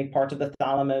 Sometimes we can make parts of the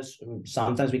thalamus.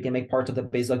 Sometimes we can make parts of the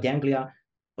basal ganglia,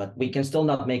 but we can still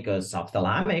not make a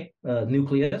subthalamic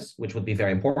nucleus, which would be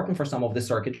very important for some of the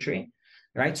circuitry,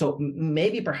 right? So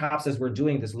maybe perhaps as we're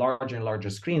doing this larger and larger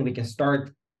screen, we can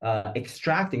start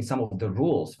extracting some of the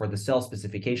rules for the cell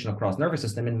specification across nervous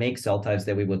system and make cell types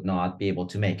that we would not be able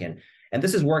to make. And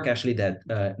this is work actually that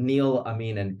Neil,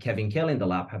 Amin, and Kevin Kelly in the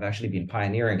lab have actually been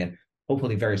pioneering, and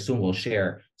hopefully very soon we'll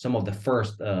share some of the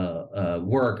first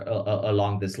work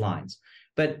along these lines.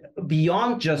 But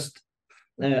beyond just,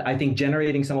 I think,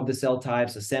 generating some of the cell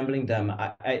types, assembling them,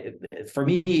 for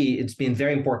me, it's been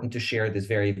very important to share this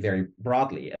very, very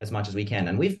broadly as much as we can.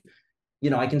 And we've,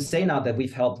 I can say now that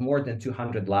we've helped more than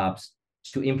 200 labs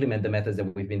to implement the methods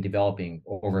that we've been developing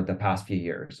over the past few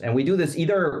years. And we do this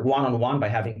either one-on-one by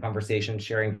having conversations,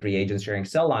 sharing reagents, sharing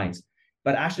cell lines,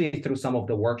 but actually through some of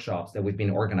the workshops that we've been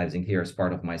organizing here as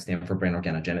part of my Stanford Brain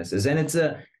Organogenesis. And it's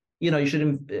you should,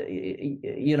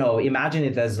 imagine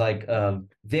it as like a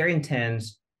very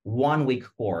intense 1-week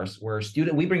course where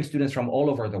we bring students from all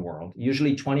over the world,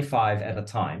 usually 25 at a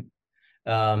time.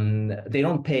 They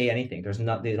don't pay anything. There's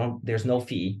no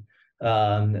fee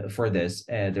for this.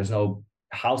 There's no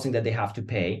housing that they have to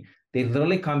pay. They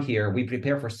literally come here. We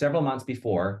prepare for several months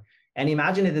before, and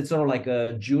imagine it's sort of like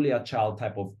a Julia Child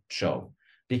type of show,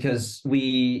 because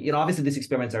we, obviously these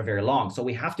experiments are very long, so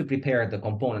we have to prepare the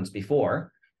components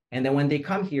before, and then when they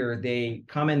come here, they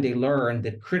come and they learn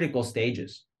the critical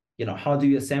stages. how do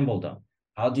you assemble them?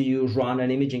 How do you run an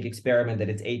imaging experiment that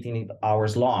is 18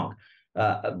 hours long?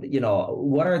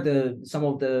 What are some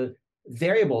of the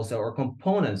variables or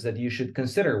components that you should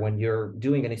consider when you're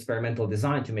doing an experimental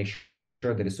design to make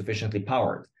sure that it's sufficiently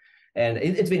powered? And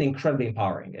it's been incredibly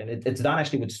empowering. And it's done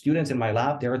actually with students in my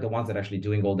lab. They're the ones that are actually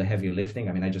doing all the heavy lifting.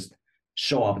 I mean, I just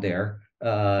show up there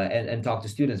and talk to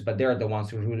students, but they're the ones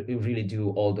who really do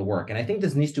all the work. And I think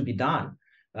this needs to be done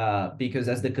because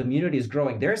as the community is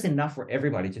growing, there's enough for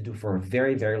everybody to do for a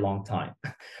very, very long time.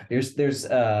 there's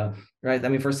right. I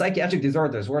mean, for psychiatric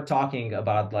disorders, we're talking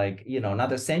about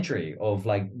another century of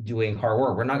doing hard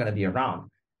work. We're not going to be around.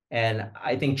 And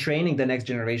I think training the next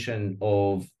generation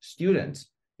of students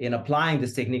in applying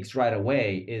these techniques right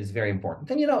away is very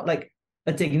important. And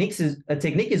a technique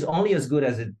is only as good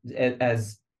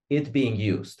as it being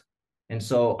used. And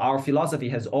so our philosophy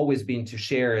has always been to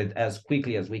share it as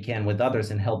quickly as we can with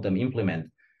others and help them implement,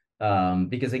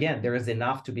 because again, there is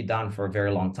enough to be done for a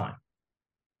very long time.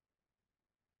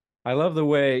 I love the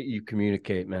way you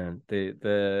communicate, man.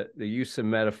 The use of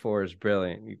metaphor is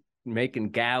brilliant. You're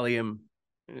making gallium,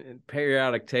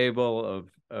 periodic table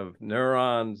of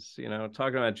neurons,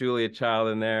 talking about Julia Child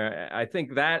in there. I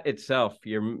think that itself,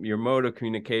 your mode of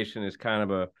communication is kind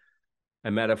of a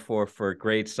metaphor for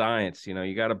great science.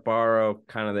 You got to borrow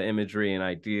kind of the imagery and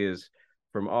ideas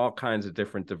from all kinds of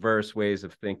different diverse ways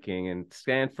of thinking. And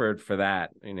Stanford for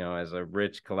that, as a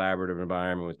rich collaborative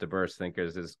environment with diverse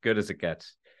thinkers, as good as it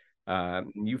gets.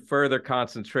 You further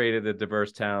concentrated the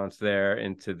diverse talents there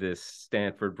into this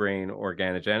Stanford Brain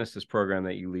Organogenesis Program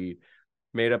that you lead,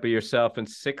 made up of yourself and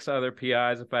 6 other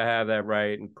PIs, if I have that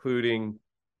right, including,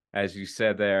 as you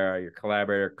said there, your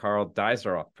collaborator, Carl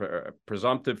Deiseroth,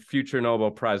 presumptive future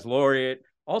Nobel Prize laureate.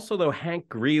 Also, though, Hank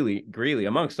Greeley,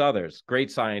 amongst others, great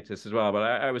scientists as well. But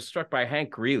I was struck by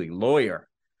Hank Greeley, lawyer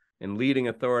and leading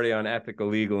authority on ethical,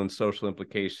 legal, and social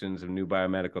implications of new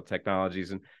biomedical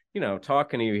technologies. And,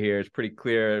 talking to you here, it's pretty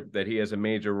clear that he has a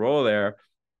major role there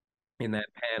in that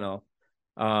panel.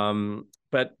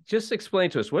 But just explain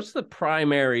to us, what's the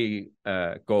primary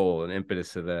goal and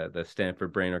impetus of the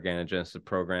Stanford Brain Organogenesis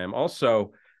Program?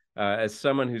 Also, as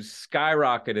someone who's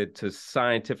skyrocketed to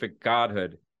scientific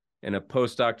godhood in a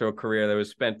postdoctoral career that was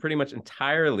spent pretty much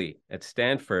entirely at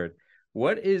Stanford,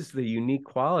 what is the unique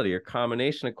quality or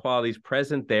combination of qualities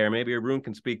present there? Maybe Arun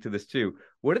can speak to this too.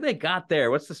 What do they got there?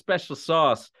 What's the special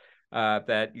sauce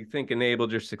that you think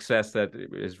enabled your success that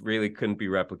really couldn't be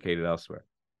replicated elsewhere?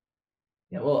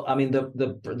 Yeah, well, I mean,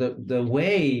 the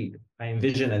way I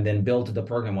envisioned and then built the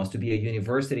program was to be a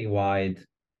university-wide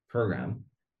program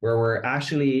where we're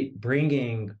actually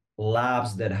bringing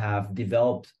labs that have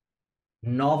developed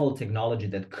novel technology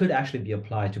that could actually be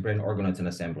applied to brain organoids and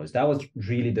assembloids. That was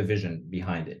really the vision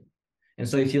behind it. And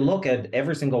so if you look at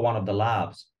every single one of the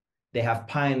labs, they have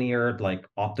pioneered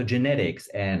optogenetics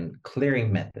and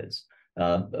clearing methods,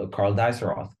 Carl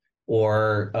Deiseroth,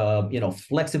 or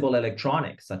flexible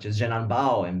electronics such as Zhenan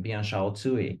Bao and Bian-Shao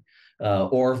Tsui,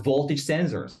 or voltage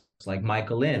sensors like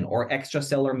Michael Lin, or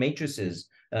extracellular matrices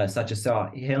such as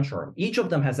Sarah Henshaw. Each of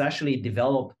them has actually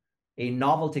developed a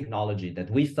novel technology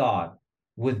that we thought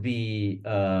would be,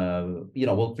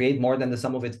 will create more than the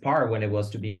sum of its part when it was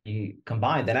to be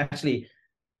combined. And actually,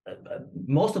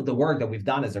 most of the work that we've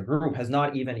done as a group has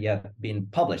not even yet been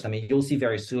published. I mean, you'll see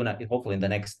very soon, hopefully in the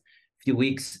next few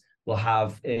weeks, we'll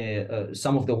have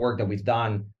some of the work that we've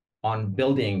done on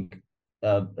building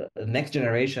next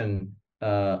generation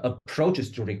approaches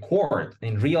to record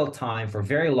in real time for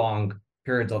very long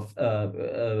periods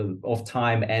of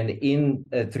time and in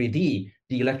 3D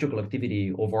the electrical activity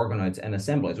of organoids and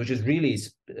assembloids, which is really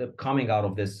coming out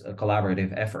of this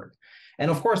collaborative effort.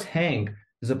 And of course, Hank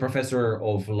is a professor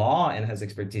of law and has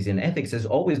expertise in ethics, has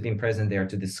always been present there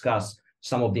to discuss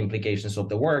some of the implications of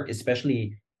the work,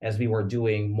 especially as we were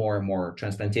doing more and more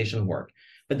transplantation work.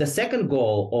 But the second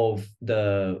goal of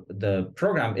the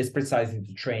program is precisely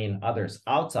to train others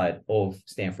outside of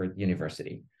Stanford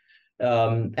University.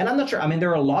 And I'm not sure, I mean, there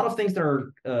are a lot of things that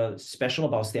are special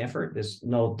about Stanford. There's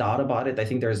no doubt about it. I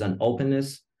think there's an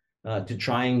openness to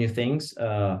trying new things.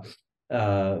 And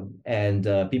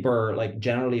people are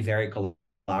generally very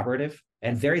collaborative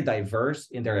and very diverse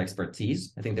in their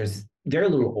expertise. I think there's very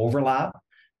little overlap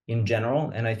in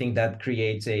general. And I think that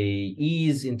creates a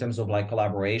ease in terms of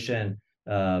collaboration.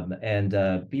 And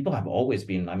people have always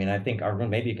been, I mean, I think Arun,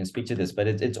 maybe you can speak to this, but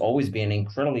it's always been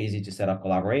incredibly easy to set up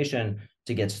collaboration,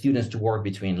 to get students to work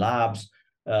between labs.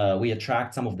 We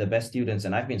attract some of the best students,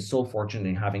 and I've been so fortunate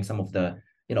in having some of the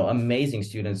amazing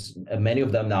students. Many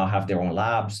of them now have their own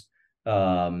labs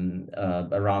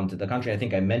around the country. I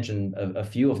think I mentioned a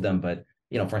few of them, but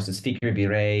for instance, Fikri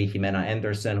Birey, Jimena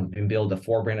Anderson, who've been built the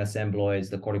forebrain assembloids,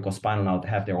 the cortical spinal now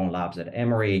have their own labs at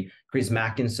Emory. Chris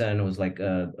Mackinson, who was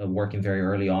working very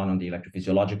early on the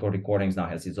electrophysiological recordings, now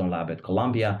has his own lab at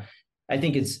Columbia. I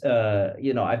think it's,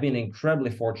 I've been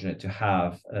incredibly fortunate to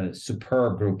have a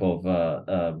superb group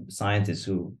of scientists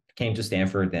who came to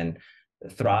Stanford and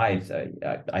thrived,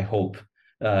 I hope,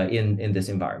 in this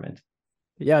environment.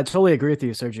 Yeah, I totally agree with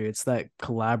you, Sergiu. It's that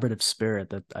collaborative spirit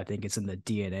that I think is in the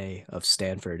DNA of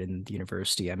Stanford and the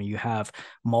university. I mean, you have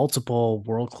multiple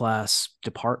world-class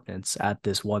departments at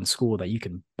this one school that you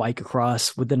can bike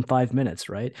across within 5 minutes,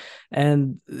 right?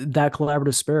 And that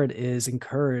collaborative spirit is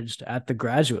encouraged at the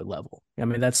graduate level. I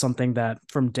mean, that's something that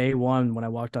from day one, when I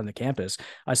walked on the campus,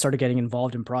 I started getting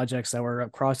involved in projects that were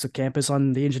across the campus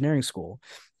on the engineering school.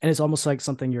 And it's almost like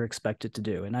something you're expected to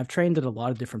do. And I've trained at a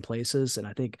lot of different places. And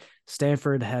I think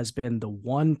Stanford has been the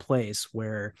one place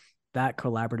where that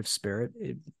collaborative spirit,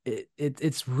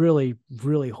 it's really,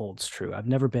 really holds true. I've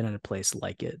never been in a place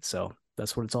like it. So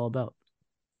that's what it's all about.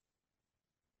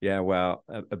 Yeah, well,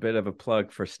 a bit of a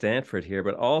plug for Stanford here,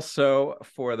 but also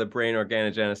for the Brain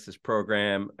Organogenesis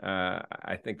Program.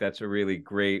 I think that's a really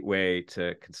great way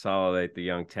to consolidate the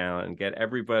young talent and get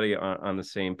everybody on the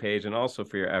same page, and also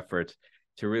for your efforts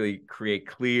to really create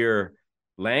clear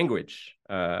language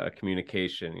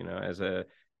communication, as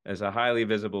a highly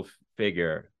visible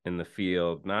figure in the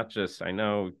field. Not just, I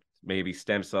know maybe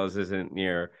stem cells isn't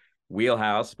your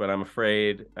wheelhouse, but I'm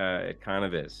afraid it kind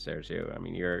of is, Sergiu. I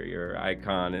mean, you're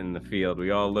icon in the field.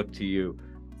 We all look to you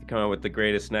to come up with the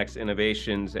greatest next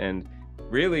innovations, and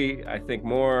really, I think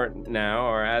more now,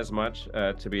 or as much,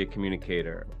 to be a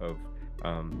communicator of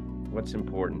what's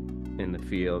important in the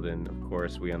field. And of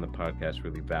course, we on the podcast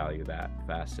really value that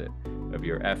facet of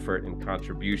your effort and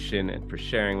contribution, and for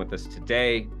sharing with us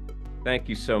today. Thank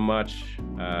you so much.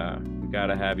 We got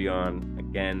to have you on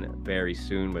again very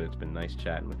soon, but it's been nice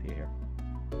chatting with you here.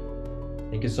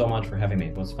 Thank you so much for having me.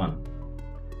 It was fun.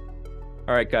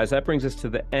 All right, guys, that brings us to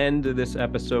the end of this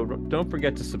episode. Don't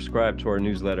forget to subscribe to our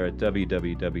newsletter at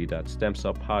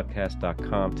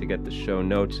www.stemcellpodcast.com to get the show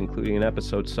notes, including an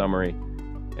episode summary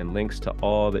and links to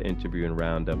all the interview and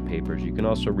Roundup papers. You can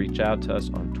also reach out to us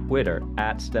on Twitter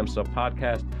at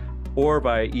StemCellPodcast or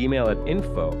by email at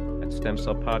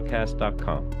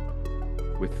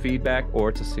info@stemcellpodcast.com with feedback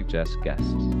or to suggest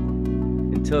guests.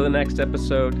 Until the next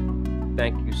episode,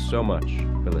 thank you so much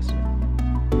for listening.